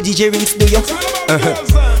 How will DJ Rings do you?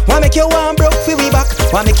 Why make you one broke for we back?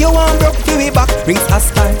 Why make you one broke for we back? Rings a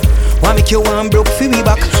style. Why make you one broke for we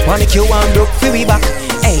back? Why make you one broke for we back?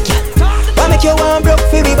 Hey, girl. Why make you one broke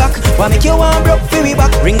for we back? Why make you one broke for we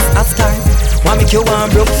back? Rings a style. Why make you one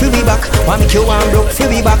broke for we back? Why make you one broke for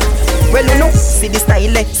we back? Well, you know, see the style,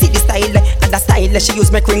 and the style she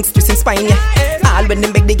use make rings twisting spine, yeah. All when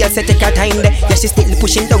them beg the girl say take her time, there. Yeah, she still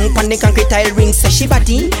pushing down on the concrete tile rings. Say she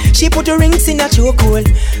body, she put the rings in a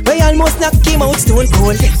chokehold. We almost knock him out stone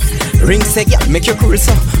cold, yeah. Rings say, yeah, make you cool,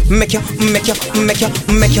 so make you. Why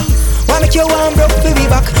make you one broke for we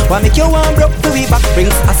back? Why make you one broke for we back?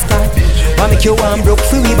 Rings a star. Why make you one broke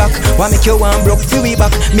for we back? Why make you one broke for we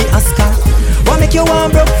back? Me a star. Why make you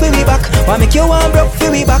one broke for we back? Why make you one broke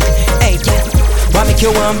for we back? Hey, yeah. Why make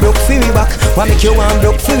you one broke for we back? Why make you one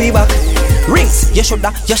broke for we back? Rings, you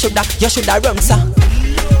shoulda run, sir.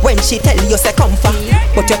 When she tell you say come for,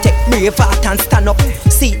 but you take brave heart and stand up.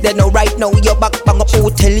 See they know right now your back bang up. Who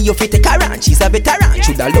tell you fi take her on? She's a veteran.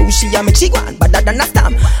 Shoulda low she a make she go on better than a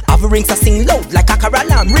storm. Have rings a sing loud like a car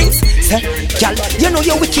alarm. Rings, say, girl, you know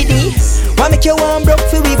you wicked. Why make you one broke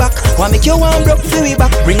for we back? Why make you one broke for we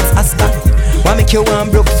back? Rings a star. Why make you one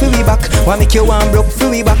broke for we back? Why make you one broke for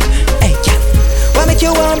we back? Hey, girl. Why make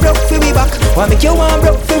you one broke for we back? Why make you one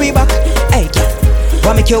broke for we back? Hey, girl.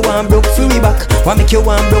 Why make you one broke for we back? Why make you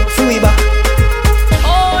one broke for we back?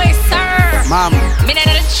 Oh, sir. Mom. Me need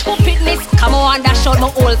a stupidness. Come on, dash out my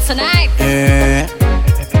hole tonight. Yeah.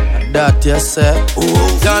 That you say.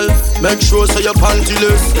 Oh, girl, make sure so you're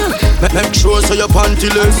pantyless. Make sure so you're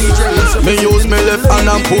pantyless. Me use me left hand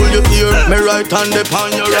and pull your ear. Me right hand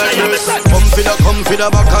upon your right wrist. Come for the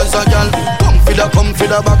back as a girl. Come for the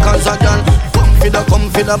back as a girl. Come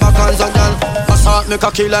for the back as a girl. Assault me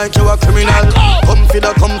cocky like you a criminal. Come for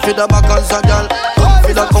the back as a girl.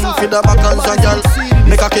 Come for the back as a girl.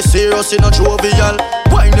 Me cocky serious in a jovial.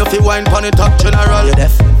 Wine if you wine pon the top general. You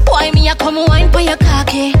deaf? Why me a come wine for your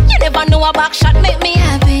cocky? You never know a back shot make me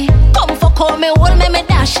happy. Come for call me, hold me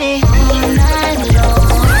dash it. All night long.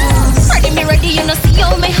 Ready, you know see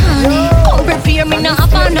how me honey. Come prepare me now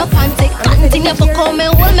up on no panty. Continue for call me,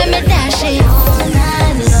 hold me dash it. All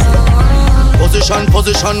night long.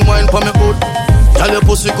 Position, wine for me good. Tell your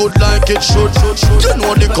pussy good like it should. You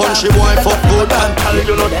know the country boy fuck good. And tell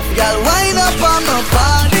you know that. Girl, wine up on my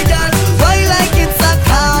body, girl. Wine like it's a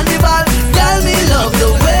carnival. Girl, me love the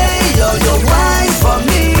way you wine for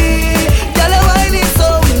me. Girl, your wine is so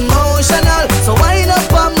emotional. So wine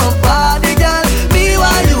up on my body, girl. Me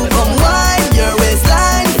while you come wine your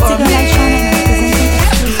waistline for me.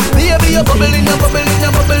 Baby, you're bubbling, baby.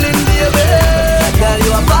 Girl,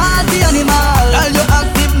 you a party animal. Girl, you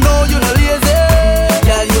active, no, you no lazy.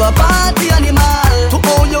 Girl, you a party animal. To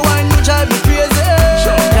own your wine, you drive me crazy.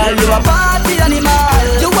 Girl, you a party animal.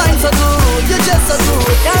 You wine so good, you just so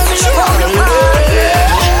good. Girl, me love how you wine.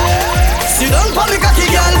 Sit down for me cocky,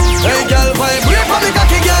 girl. Hey, girl, vibrate for me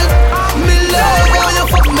cocky, girl. Me love how you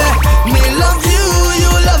fuck me. Me love you,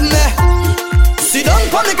 you love me. Sit down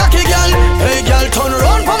for me cocky, girl. Hey, girl, turn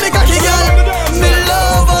around for me cocky, girl. Me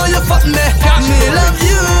love how you fuck me. Me love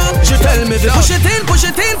you. She tell me to push it in, push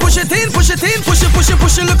it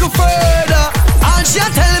little further. And she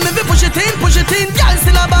tell me to push it in, girl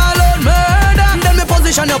still a ball on murder. Then me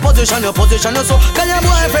position you so. Can your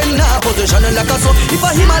boyfriend now position you like a so? If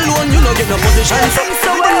I him alone, you no give no position.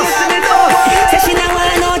 So well, listen it up. Say she now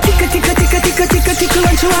wanna know tickle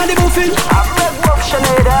when she want the muffin. I'm red wolf,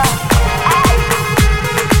 Sinead.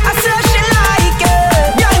 I say she like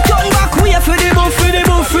it. Girl turn back way for the muffin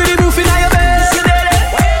now your bed.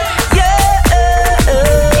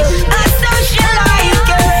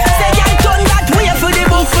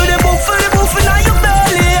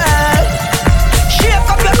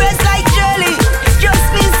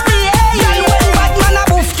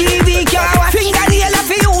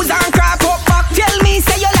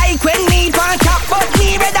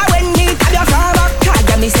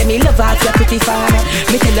 pretty farmer.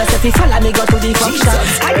 Me tell us if you follow me go to the function.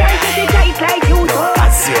 I ain't pretty tight like you. I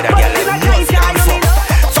see that girl in the can't fuck.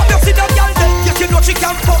 From you see that girl there, you know she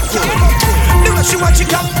can't fuck. The way she want she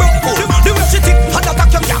can't broke. The way she think, and that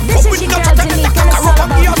can fuck. But we don't try to get that cock up and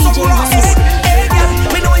be a some lawsuit. Hey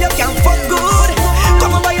girl, me know you can't fuck good.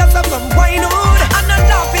 Come on buy yourself some wine hood and a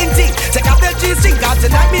laughing thing. Take a bell G-string, cause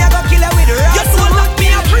tonight me I go kill her with her. You don't like me,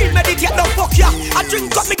 I premeditate, no fuck ya. I drink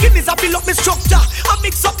up me kidneys, I fill up me structure. I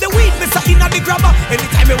mix up the weed, me set in the grabber.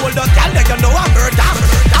 Anytime me hold a girl, then you know I'm murder.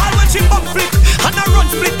 All when she bump flip and I run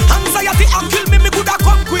split, anxiety and kill me coulda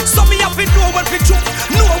come quick. So me have to know when to choke,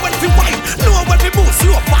 know when to whine, know when to move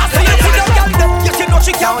slow fast. And you see the girl there, yes you know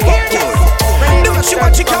she can't fuck good. The way she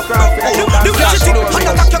want she can't fuck good. The way she think,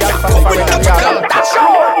 and that can come with the girl.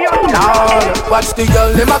 Watch the girl,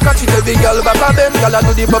 them a catch it every girl back of them. Girl a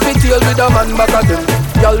do the puppy tail with a man back of them.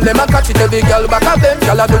 Girl, them a catch it every girl back of them.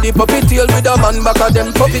 Girl a do the puppy tail with a man back of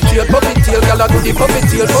them. Puppy tail, girl a do the puppy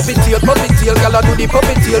tail. Girl a do the puppy tail. Girl a do the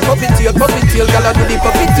puppy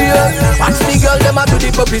tail. Watch the girl, them a do the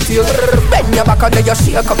puppy tail. Bend your back and then you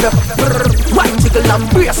shake up your. Wine jiggle and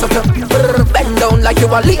brace up your. Bend down like you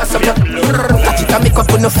a lace up your. Catch it and make up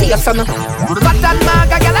on your face on your. Fat and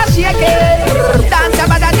maga, girl a shake it. Dance your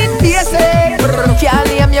bad and it basic. Can't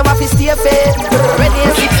name you have to stay fit. Ready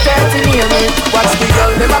at 6:30 near me. Watch the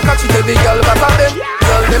girl, them a catch it every girl back of them.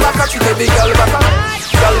 Girl, them a catch it every girl back of them.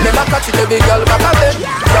 Girl, them a catch it every girl back of them.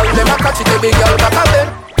 Girl, them a catch it every girl back of them.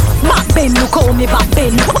 Back bend, look how me back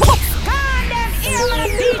bend.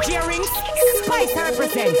 DJ Rings, Spice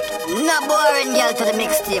represent. Not boring, girl, to the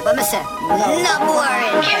mixtape. What me say? Not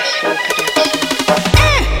boring.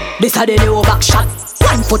 This a the new back shot.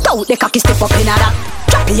 1 foot out, the cocky step up in a that.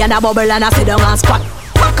 Choppy and a bubble and a sit down and squat.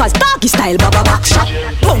 Backers doggy style, baba back shot.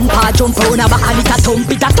 Bumper jump round a back and it a thump.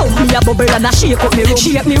 Me a bubble and a shake up me rump.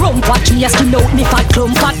 Shake me rump, watch me a skin out me fat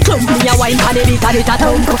clump. Me a wine pan it a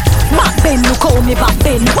thump. Back bend, look how me back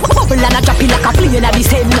bend. Bubble and a drop it like a plane a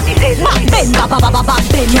descend. Back bend, baba back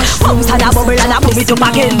bend. Bounce and a bubble and a boom it up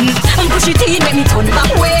again. Push it in, make me turn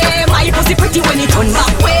back way. My pussy pretty when it turn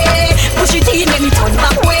back way. Push it in, make me turn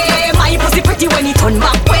back way. My pussy pretty when it turn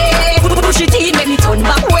back way. Push it in, make me turn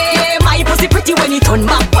back way. My pussy pretty when it turn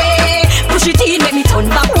back way. Push it in, make me turn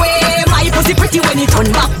back way. My pussy pretty when it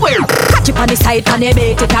turn back way. Catch it on the side, pan the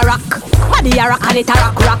bait it a rock. Body a rock and it a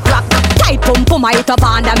rock. Tight pum I hit up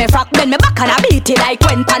under me frock. Then me back and a beat it like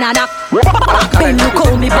when pan a knock. Back bend, look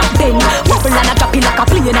how me back bend. Bubble and a drop it like a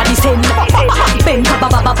plane a descend. Back bend,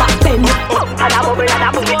 back bend. And a bubble and a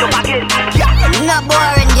boom it up again. Not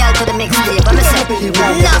boring, girl, to the mixtape. What me say?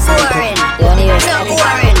 Not boring. Not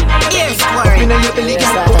boring. Here's boring.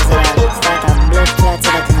 Start a blood clot to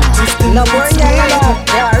the canal. No boring, girl.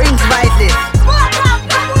 Yeah, Rings bite this.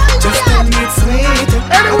 Just tell me it's sweet.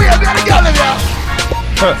 Anyway, I got a girl in here.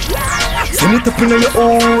 Send it up in your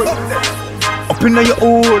hole. Up in your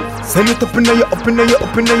hole. Send it up in your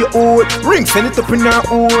hole. Ring, send it up in your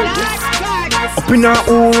hole. Up in your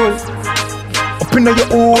hole. Up in your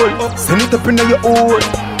hole. Send it up in your hole.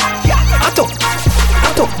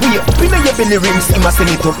 Atop, we up in your belly rings. I'ma send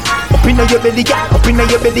it up. Up in your belly, girl. Up in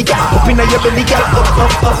your belly, girl. Up in your belly, girl.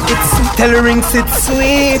 Up. It's sweet. Tell the rings it's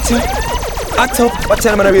sweet. Atop. Watch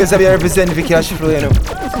out, man. I represent the Cashflow, you know.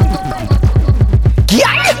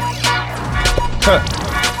 Gyal.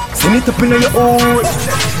 Send it up in your hole.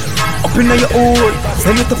 Up in your hole.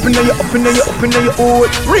 Send it up in your hole.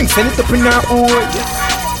 Ring, send it up in your hole.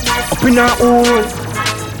 Up in your hole.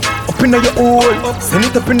 Up in your hole. Send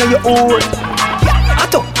it up in your hole.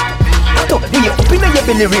 Atop, we up in your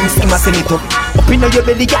belly rings. I'ma send it up. Up in your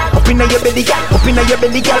belly, girl. Up in your belly, girl. Up in your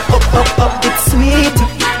belly, girl. Up. It's sweet.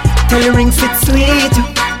 Tell the rings it's sweet.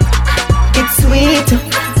 It's sweet.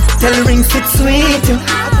 Tell the rings it's sweet.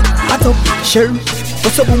 Atop, sure. Go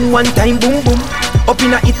so boom 1 time, boom. Up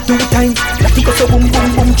in a it 2 times. Lati go so boom 3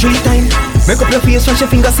 times. Make up your face, wash your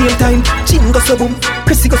fingers same time. Chin go so boom,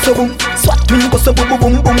 Chrissy go so boom. Swat twin go so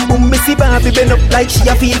boom. Missy Barbie bend up like she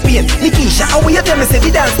a feel pain. Nikisha, how you tell me say the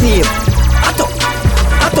dance name?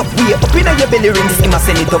 Atop, we up in your belly rings. I'ma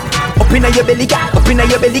send it up. Up in your belly, girl. Up in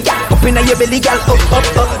your belly, girl. Up in your belly, girl.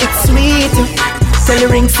 Up. It's sweet. Tell the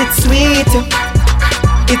rings it's sweet.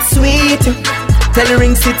 It's sweet. Tell the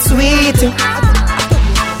rings it's sweet.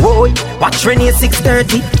 Boy, watch Renee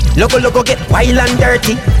 6:30. Logo get wild and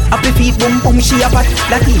dirty. Happy feet boom she a pat.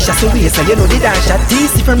 Latisha so we say you know the dance shot.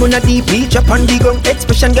 DC from on a DP, drop on the ground.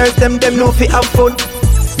 Expression girls them know fi have fun.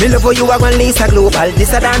 Me love how you are one Lisa global.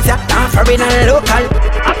 This a dance ya, foreign and local.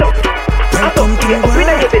 Welcome to the world.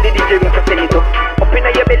 Up in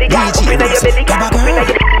your belly, girl.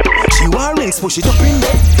 She want rings, push it up in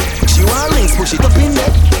there. She want rings, push it up in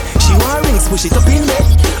there. She want rings, push it up in there.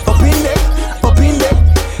 Up in there.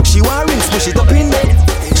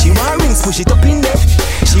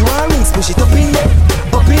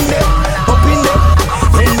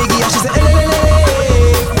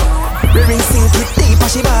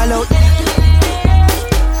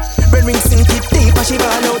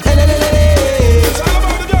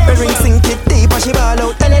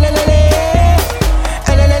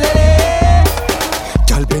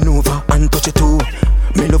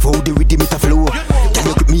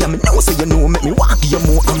 Now so you know, make me walk you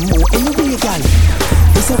more and more. Anyway, girl,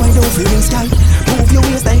 you say why don't you ring, girl? Move your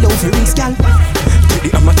waist, I don't you ring, girl. Take the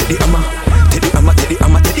hammer, take the hammer, take the hammer, take the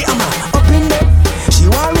hammer, take the hammer. Up in there, she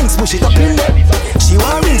want rings, push it up in there. She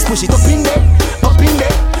want rings, push it up in there, up in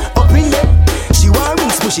there, up in there. She want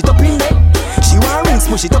rings, push it up in there. She want rings,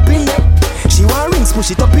 push it up in there. She want rings,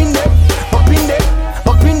 push it up in there, up in there,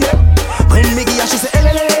 up in there. When me give her, she say,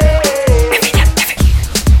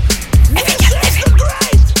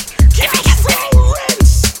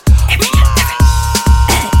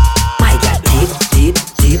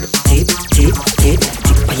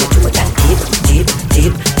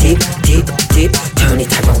 turn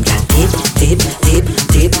it around, girl. Dip, dip, dip,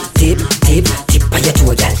 dip, dip, dip, dip on your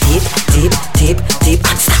toe, girl. Dip, dip, dip, dip,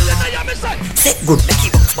 and stop. Sit good, make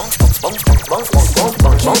it bounce, bounce, bounce, bounce, bounce, bounce, bounce,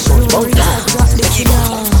 bounce, bounce, bounce, bounce, bounce, make it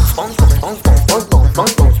bounce, bounce, bounce, bounce, bounce, bounce,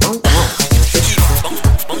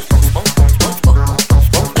 bounce, bounce, bounce,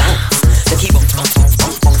 bounce, bounce, make it bounce, bounce,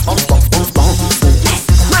 bounce, bounce, bounce, bounce, bounce, bounce, bounce, make it bounce, bounce, bounce, bounce, bounce, bounce, bounce,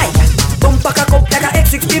 bounce. My bump back a cup like a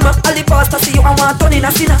X6 beamer. All the pastor see you and want turn in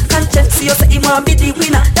a sinner. Conscience see you say him want be the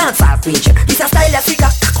winner. Dance all preacher, this a style of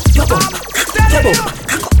figure. Your bumper, your bumper,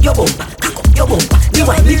 cock up your bumper, cock up your bumper. The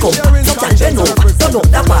wine we come, so can bend over, turn up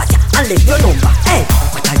the party and leave your number. Hey,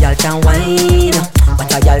 what a girl can whine,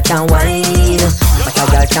 what a girl can whine, what a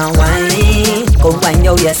girl can whine. Come whine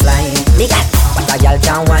your waistline, nigga. What a girl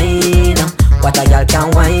can whine, what a girl can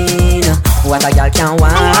whine, what a girl can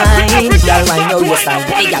whine. Girl whine your waistline,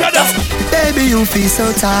 nigga. Baby, you feel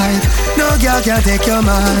so tight. No girl can take your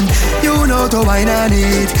man. You know to whine on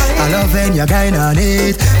it. I love when you grind on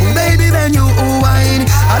it. Baby, when you whine,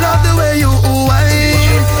 I love the way you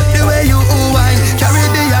whine. The way you whine.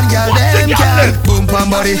 Caribbean girl, them can. Boom pam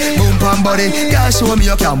body, boom pam body. Girl, show me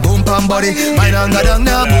you can boom pam body. Mine and go down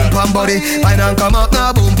now, boom pam body. Mine and come up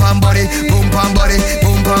now, boom pam body. Boom pam body,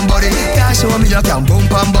 boom pam body. Girl, show me you can boom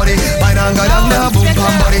pam body. Mine and go down now, boom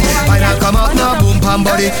pam body. Mine and come up now, boom pam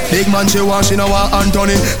body. Big man, she want, she know want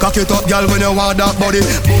Anthony. Cock it up, girl, when you want that body.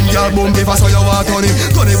 Boom, girl, boom, if I saw you want Tony.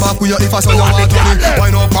 Turn it back with you if I saw you want Tony.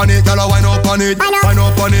 Wine up on it, girl, wine up on it. Wine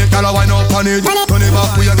up on it, girl, wine up on it. Turn it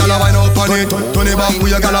back with you, girl, wine up on it. Turn it back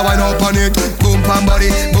with you, girl, wine up on it. Boom, pam body,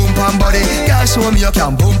 boom, pam body. Girl, show me you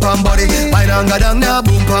can boom, pam body. Wine and go down now,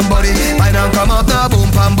 boom, pam body. Wine and come up now, boom,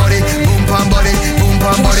 pam body. Boom, pam body, boom,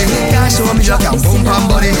 pam body. Girl, show me you can boom, pam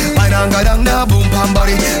body. Wine and go down now, boom, pam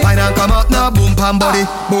body. Wine and come up now, boom, pam body.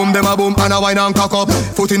 Boom, them a boom and a wine and cock up.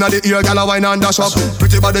 Foot inna the ear, gyal a wine and dash up.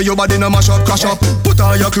 Pretty body, your body no mash up, crash up. Put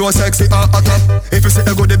on your clothes, sexy and hot up. If you see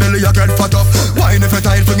a good the belly, you get fat up. Wine if you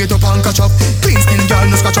tight, bring it up and catch up. Clean skin, gyal,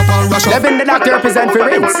 no scratch up and rush up. Devin the doctor represent for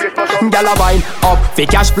rings. Gyal a wine up, fi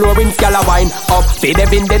cash flow rings. Gyal a wine up, fi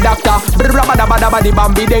Devin the doctor. Brrra bada bada badi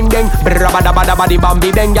bambi ding ding. Brrra bada bada badi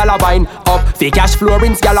bambi ding. Gyal a wine up, fi cash flow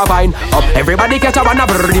rings. Gyal a wine up. Everybody catch a wanna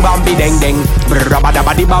brrra bambi ding ding. Brrra bada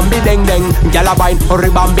badi bambi ding ding. Gyal a wine hurry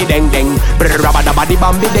bambi ding ding. Brrra bada badi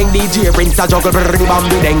bambi ding. DJ Prince a juggle brrra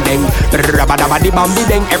bambi ding ding. Brrra bada badi bambi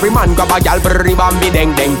ding. Every man grab a gyal brrra bambi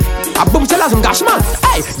ding ding. A boom tell us gosh man.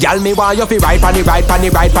 Hey, gyal me want you fi ride pon the bike, ride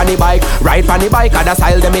pon the bike. And the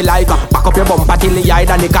style them me like. Back up your bumper till the eye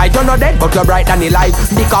and the kite. You know dead but you're bright and the light.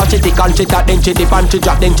 Because she tick and she tat, then she dip and she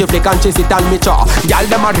drop, then she flick and she sit on me chaw. Gyal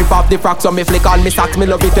them a rip off the frock so me flick on me socks. Me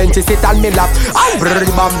love it when she sit on me lap. And brrra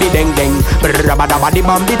bambi ding ding. Brrra bada badi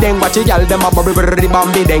bambi ding. Watch it gyal them a bubble brrra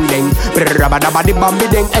bambi ding ding. Brrra bada badi bambi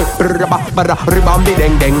ding. Hey, brrra bada bambi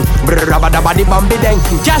ding ding. Brrra bada badi bambi ding.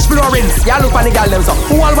 Cash flooring. Gyal look on the gyal them so.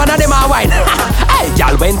 All one of them a wine. Hey,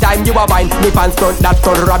 gyal when time you a wine. Me pants front that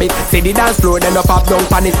turn rabbit. See the dance floor then up down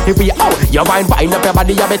pan it. If we out, you wine up your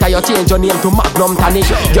body. You better you change your name to Magnum Tonic.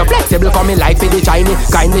 You're flexible for me like for the shiny.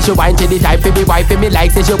 Kindly she wine to the type for the wife for me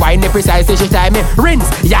like say she wine the precise say she time me. Rinse,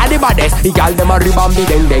 yeah the baddest. The gyal them a ribambi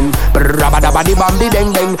ding ding. Brrra bada badi bambi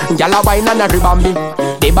ding ding. Gyal a wine and a ribambi.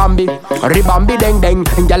 The bambi, ribambi ding ding.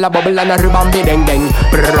 Gyal a bubble and a ribambi ding ding.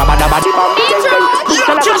 Brrra bada badi bambi ding ding.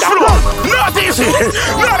 Cashflow, not easy.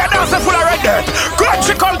 No, that dance full of red dirt.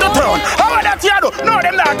 Country come to town. How are that you do? No,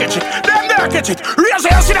 them not catch it. Them not catch it. Raise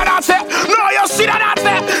you see that dance there? No, you see that dance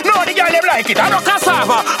there? No, the girl them like it. I know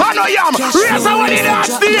cassava, I know yam. Raise you when the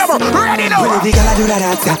dance them. Ready now. When the girl do that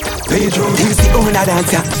dance, Pedro. You see who na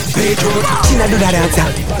dance, Pedro. She na do that dance,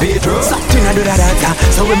 Pedro. She na do that dance.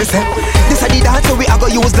 So when me say, this a the dance we a go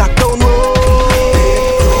use lockdown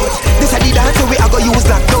road. This a the dance we a go use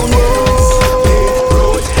lockdown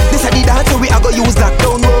road. This a the dance we a go use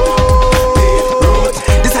lockdown road.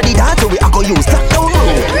 This a the dance we a go use lockdown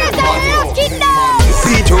road.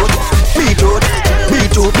 Beat road, beat road,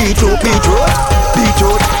 beat road, beat road, beat road, beat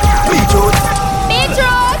road, beat road, beat road.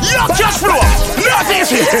 Yo, Cashflow, not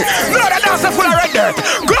easy. No, that dance full of red dirt.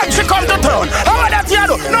 Country come to town. How are that you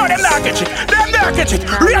do? No, them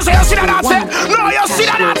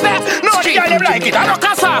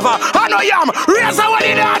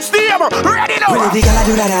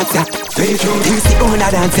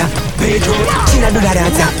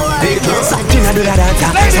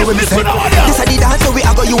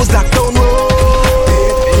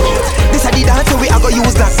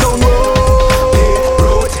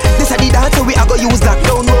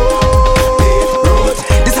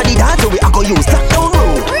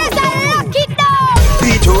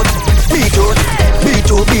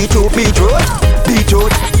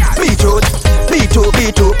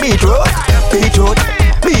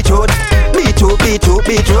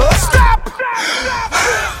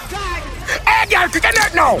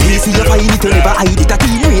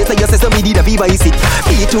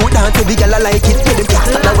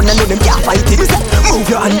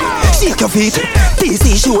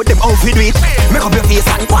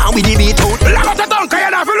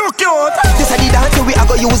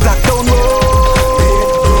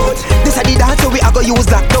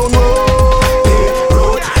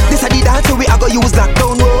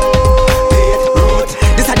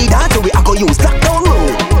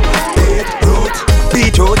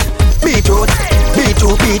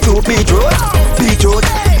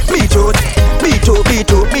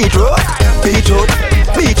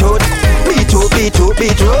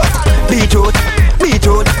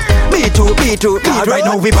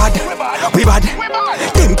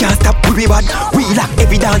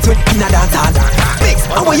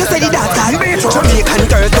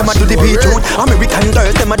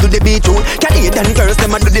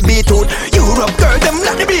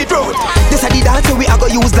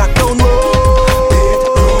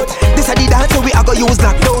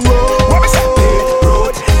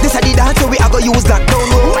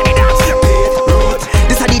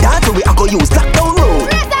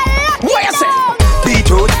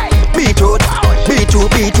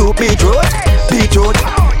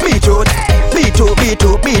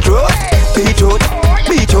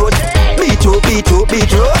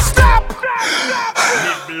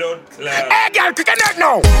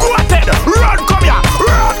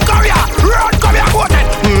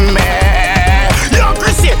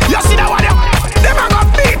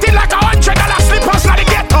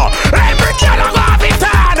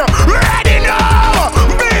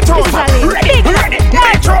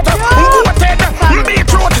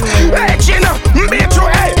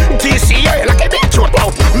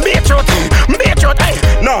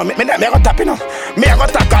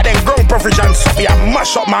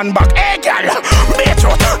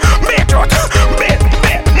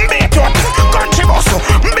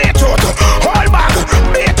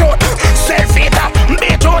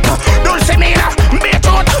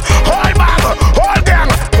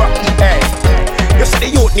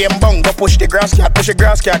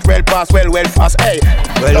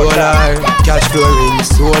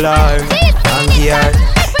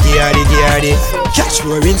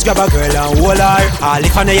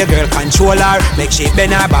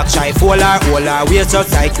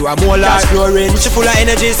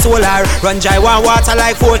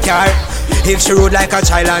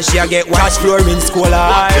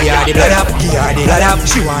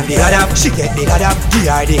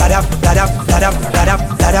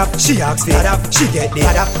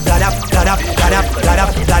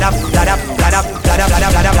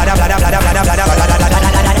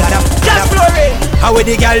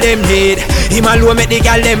Him alone make the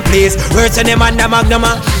girl them please. Words on them and the magnum.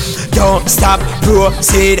 Don't stop,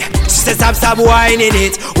 proceed. She say stop whining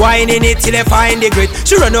it till they find the grit.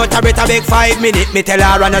 She run out a better beg 5 minutes. Me tell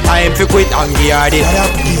her run no time for quit and give her the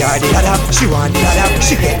she want the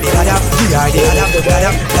she get the give her the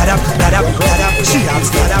she have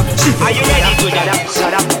she. Are you ready to get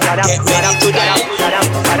ready to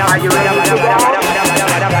are you ready to 1,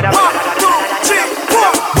 2, 3, 4.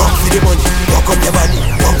 Walk for the money, walk up your body.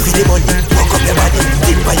 Walk for the money, walk up your body.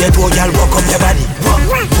 Tip by your toe, girl, walk up your body.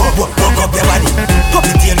 Walk up your body. Pop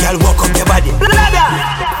the tail, girl, walk up your body.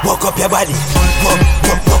 Walk up your body.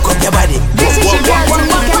 Walk up your body. This is your girl, so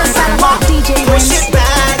walk in the sidewalk, DJ. Push it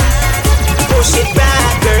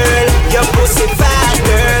back, girl. Your pussy fat,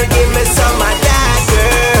 girl. Give me some of that,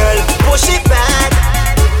 girl. Push it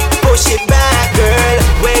back, girl.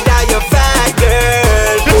 Whether you're fat,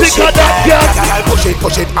 girl. Push it back, girl.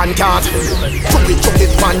 Push it and can't. Chuck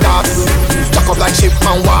it, man, dog. Chuck up like ship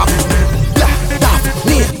and walk.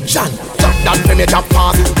 Nation, drop that for me, drop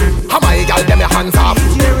fast. How my girl, them your hands off.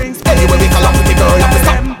 Anyway, we call up with the girl, up the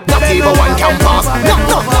stop. Not even one can pass. No.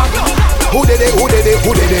 Who did it?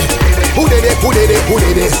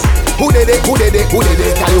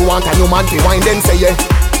 Tell you want a new man to wind then say yeah.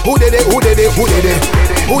 Who did it? Who did it? Who did it?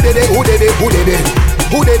 Who did it? Who did it? Who did it?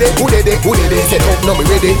 Who did it? Who did it? Who did it? Set up, now we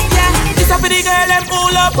ready. Yeah, it's up for the girl and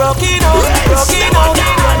pull up, broken out, broken out.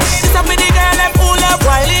 It's up for the girl and pull up,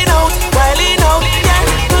 wildin' out, wildin' out. Yeah,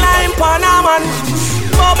 climb Panaman,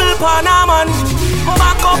 bubble Panaman,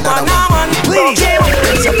 back up Panaman. Please,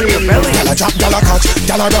 raise up in your belly. Gyal a drop, gyal a catch,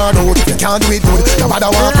 gyal a run out. If you can't do it good, no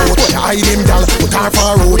matter what out. You hide him, gyal, put her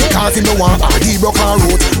for a road. Cause him no want, he broke her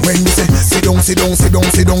road. When you say, sit down, sit down, sit down,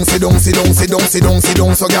 sit down, sit down, sit down, sit down, sit down, sit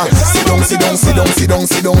down, so gyal, sit down, sit down, sit down, sit down,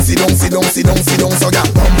 sit down, sit down, sit down, sit down, sit down, so gyal,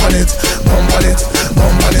 bump on it, bump on it,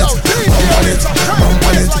 bump on it, bump on it, bump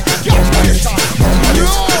on it, bump on it, bump on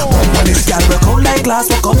it, bump on it. Gyal, broke out like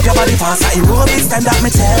glass, walk up your body fast. I roll it, stand up, me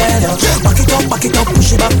tell you. Back it up,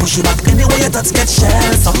 push it back. Anyway you touch, get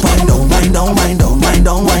shells up. Wind down, wind down, wind down, wind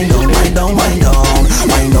down, wind down, wind down, wind down,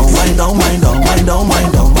 wind down, wind down, wind down, wind down,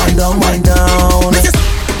 wind down, wind down, wind down.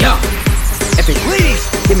 Yo, Epic, please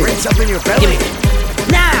give me raise up in your belly.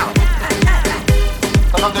 Now.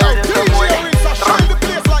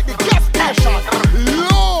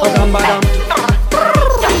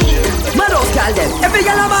 Mados call them. Every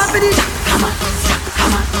girl a ball for the hammer,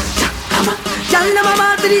 hammer, hammer. Girl them a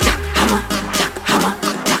ball for the hammer, hammer,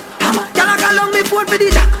 hammer. Girl a call on me phone for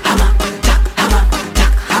the hammer, hammer,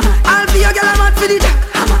 hammer. All for your girl a mad for the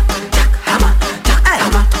hammer, hammer,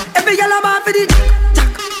 hammer. Every girl a ball for the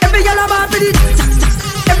every girl a ball for the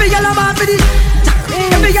every girl a ball for the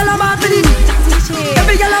every girl a ball for the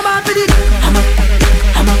every girl a ball for the hammer,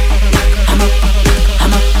 hammer, hammer,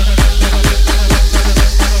 hammer.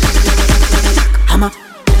 Hammer.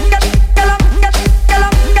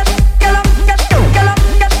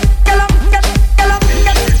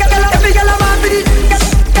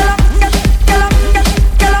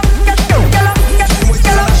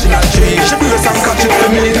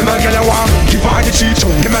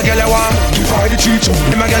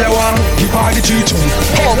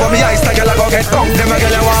 Over me eyes, the girl a go get down. Them a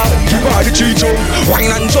girl a want give her the cheat on.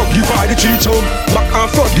 Wine and jump, give her the cheat on. Back and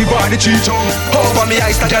front, give her the cheat on. Over me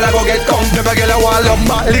eyes, the girl a go get down. Them a girl a want love,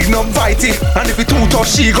 my lignum bite it. And if it too tough,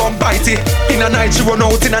 she gon' bite it. In a night, she run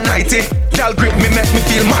out in a nighty. Girl grip me, make me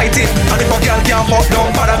feel mighty. And if a girl can't fuck,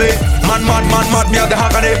 don't bother me. Man, me have the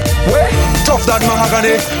agony. Wait, tough than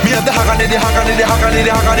mahogany. Me have the agony, the agony, the agony,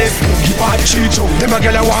 the agony. Give her the cheat on. Them a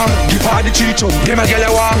girl a want give her the cheat on. Them a girl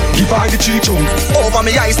a want give her the cheat on. Over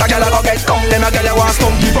me eyes, the girl a go get come. Them a girl a want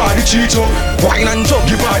stump, give her the cheat on. Wine and jump,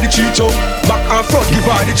 give her the cheat on. Back and front, give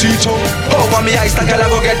her the cheat on. Over me eyes, the girl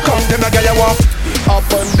a go get come. Them a girl a want up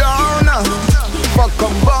and down, fuck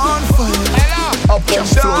 'em bonfire. Up and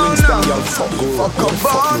down, fuck 'em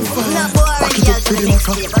bonfire. Back it up for the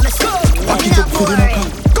maca. Back it up for the maca.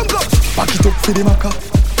 Back it up for the maca.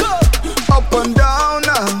 Up and down,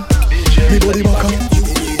 me body maca.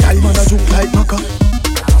 I man a juke like maca.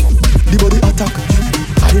 The body attack.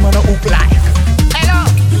 I man a hook like. Hello.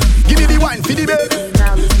 Give me the wine for the baby.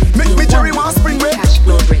 Make me cherry one spring break.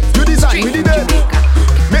 You design with the baby.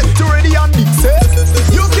 Make you ready and big say.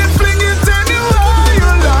 You can fling it anywhere you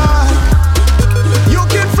like. You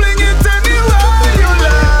can fling it anywhere you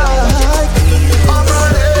like. I'm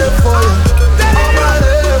ready for you. I'm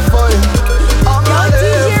ready for you. I'm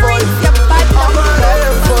ready for you. I'm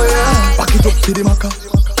ready for you. Back it up for the maca.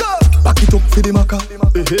 Back it up for the maca.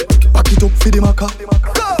 Back it up for the maca.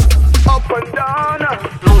 Up and down.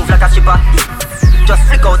 Move like a stripper. Just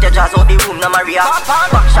flick out your jaws out the room, no Maria.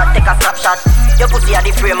 Back shot, take a snapshot. Your pussy at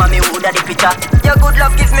the frame and me hood at the picture. Your good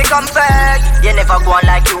love gives me comfort. You never go on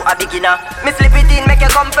like you a beginner. Me slip it in, make you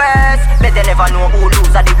confess. Better never know who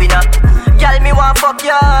lose at the winner. Girl, me want fuck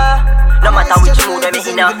ya. No matter which mood me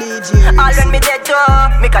in. All when me dead too,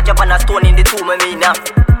 me catch up on a stone in the tomb me in.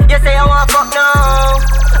 You say I want fuck now.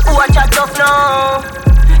 Who a chat tough now?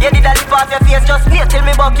 You did a lip off your face, just wait till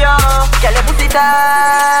me buck ya. Girl, you pussy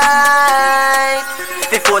tight.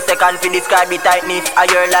 4 seconds for describe the tightness of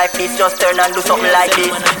your life. Please just turn and do something like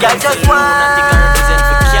this. Girl, just wine.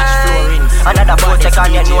 Another 4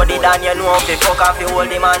 seconds, you know the dan, you know if you fuck off, you hold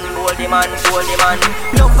the man, hold the man, hold the man.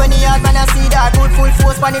 Love when you hard, man, I see that. Good full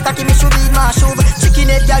force, pan it, me should be my shoe. Chicken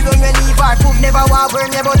head, girl, when we leave her coop. Never want burn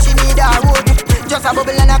me, but she need her wood. Just a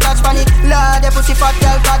bubble and a catch pan it. Lord, the pussy fat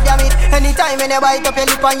girl, god damn it. Anytime when you bite up your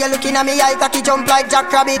lip and you looking at me, eye cocky jump like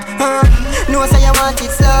Jack Rabbit. No say you want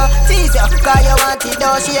it slow, tease you, cause you want it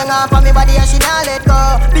though. She hang up on me body and she not let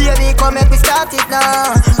go. Baby, come make me start it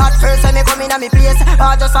now. At first when me come in at me place,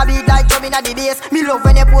 I just a beat like drumming at the bass. Me love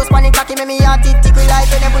when you post pan it, cocky make me heart it tickle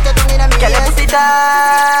like when you put your tongue in at me. Girl, you pussy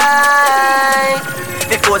tight.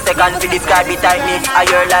 4 seconds to describe the tightness of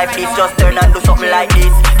your life. Please just turn and do something like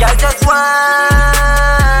this. Girl, just wine.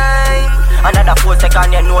 Another 4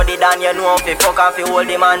 seconds, you know the dan, you know if you fuck and fi hold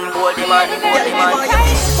the man, hold the man, hold the man.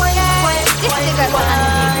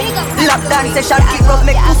 Lap dance session, kick up,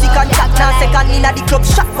 make pussy contact. Now second inna the club,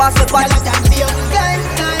 shot pass the ball.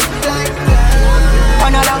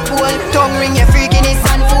 Another fool, tongue ring, you freaking is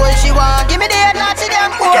and fool. She want give me the head, not she damn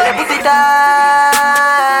cool. Girl, pussy tight.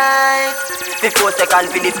 4 seconds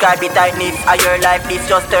for describe the tightness of your life. This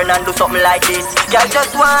just turn and do something like this. Girl,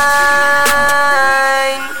 just whine.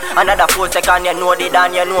 Another 4 seconds, you know the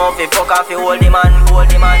dan, you know if you fuck and fi hold the man, hold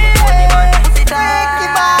the man, hold the man. Pussy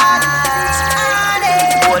tight,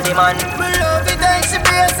 hold the man. Love it and she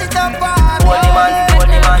brace it up. Hold the man, hold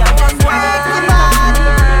the man.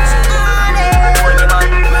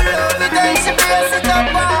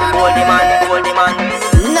 Hold the man, hold the man.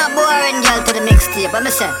 Not boring, girl, to the mixtape. I'm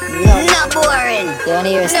say, not boring. You wanna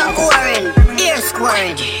hear not boring. Ear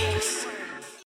squaring.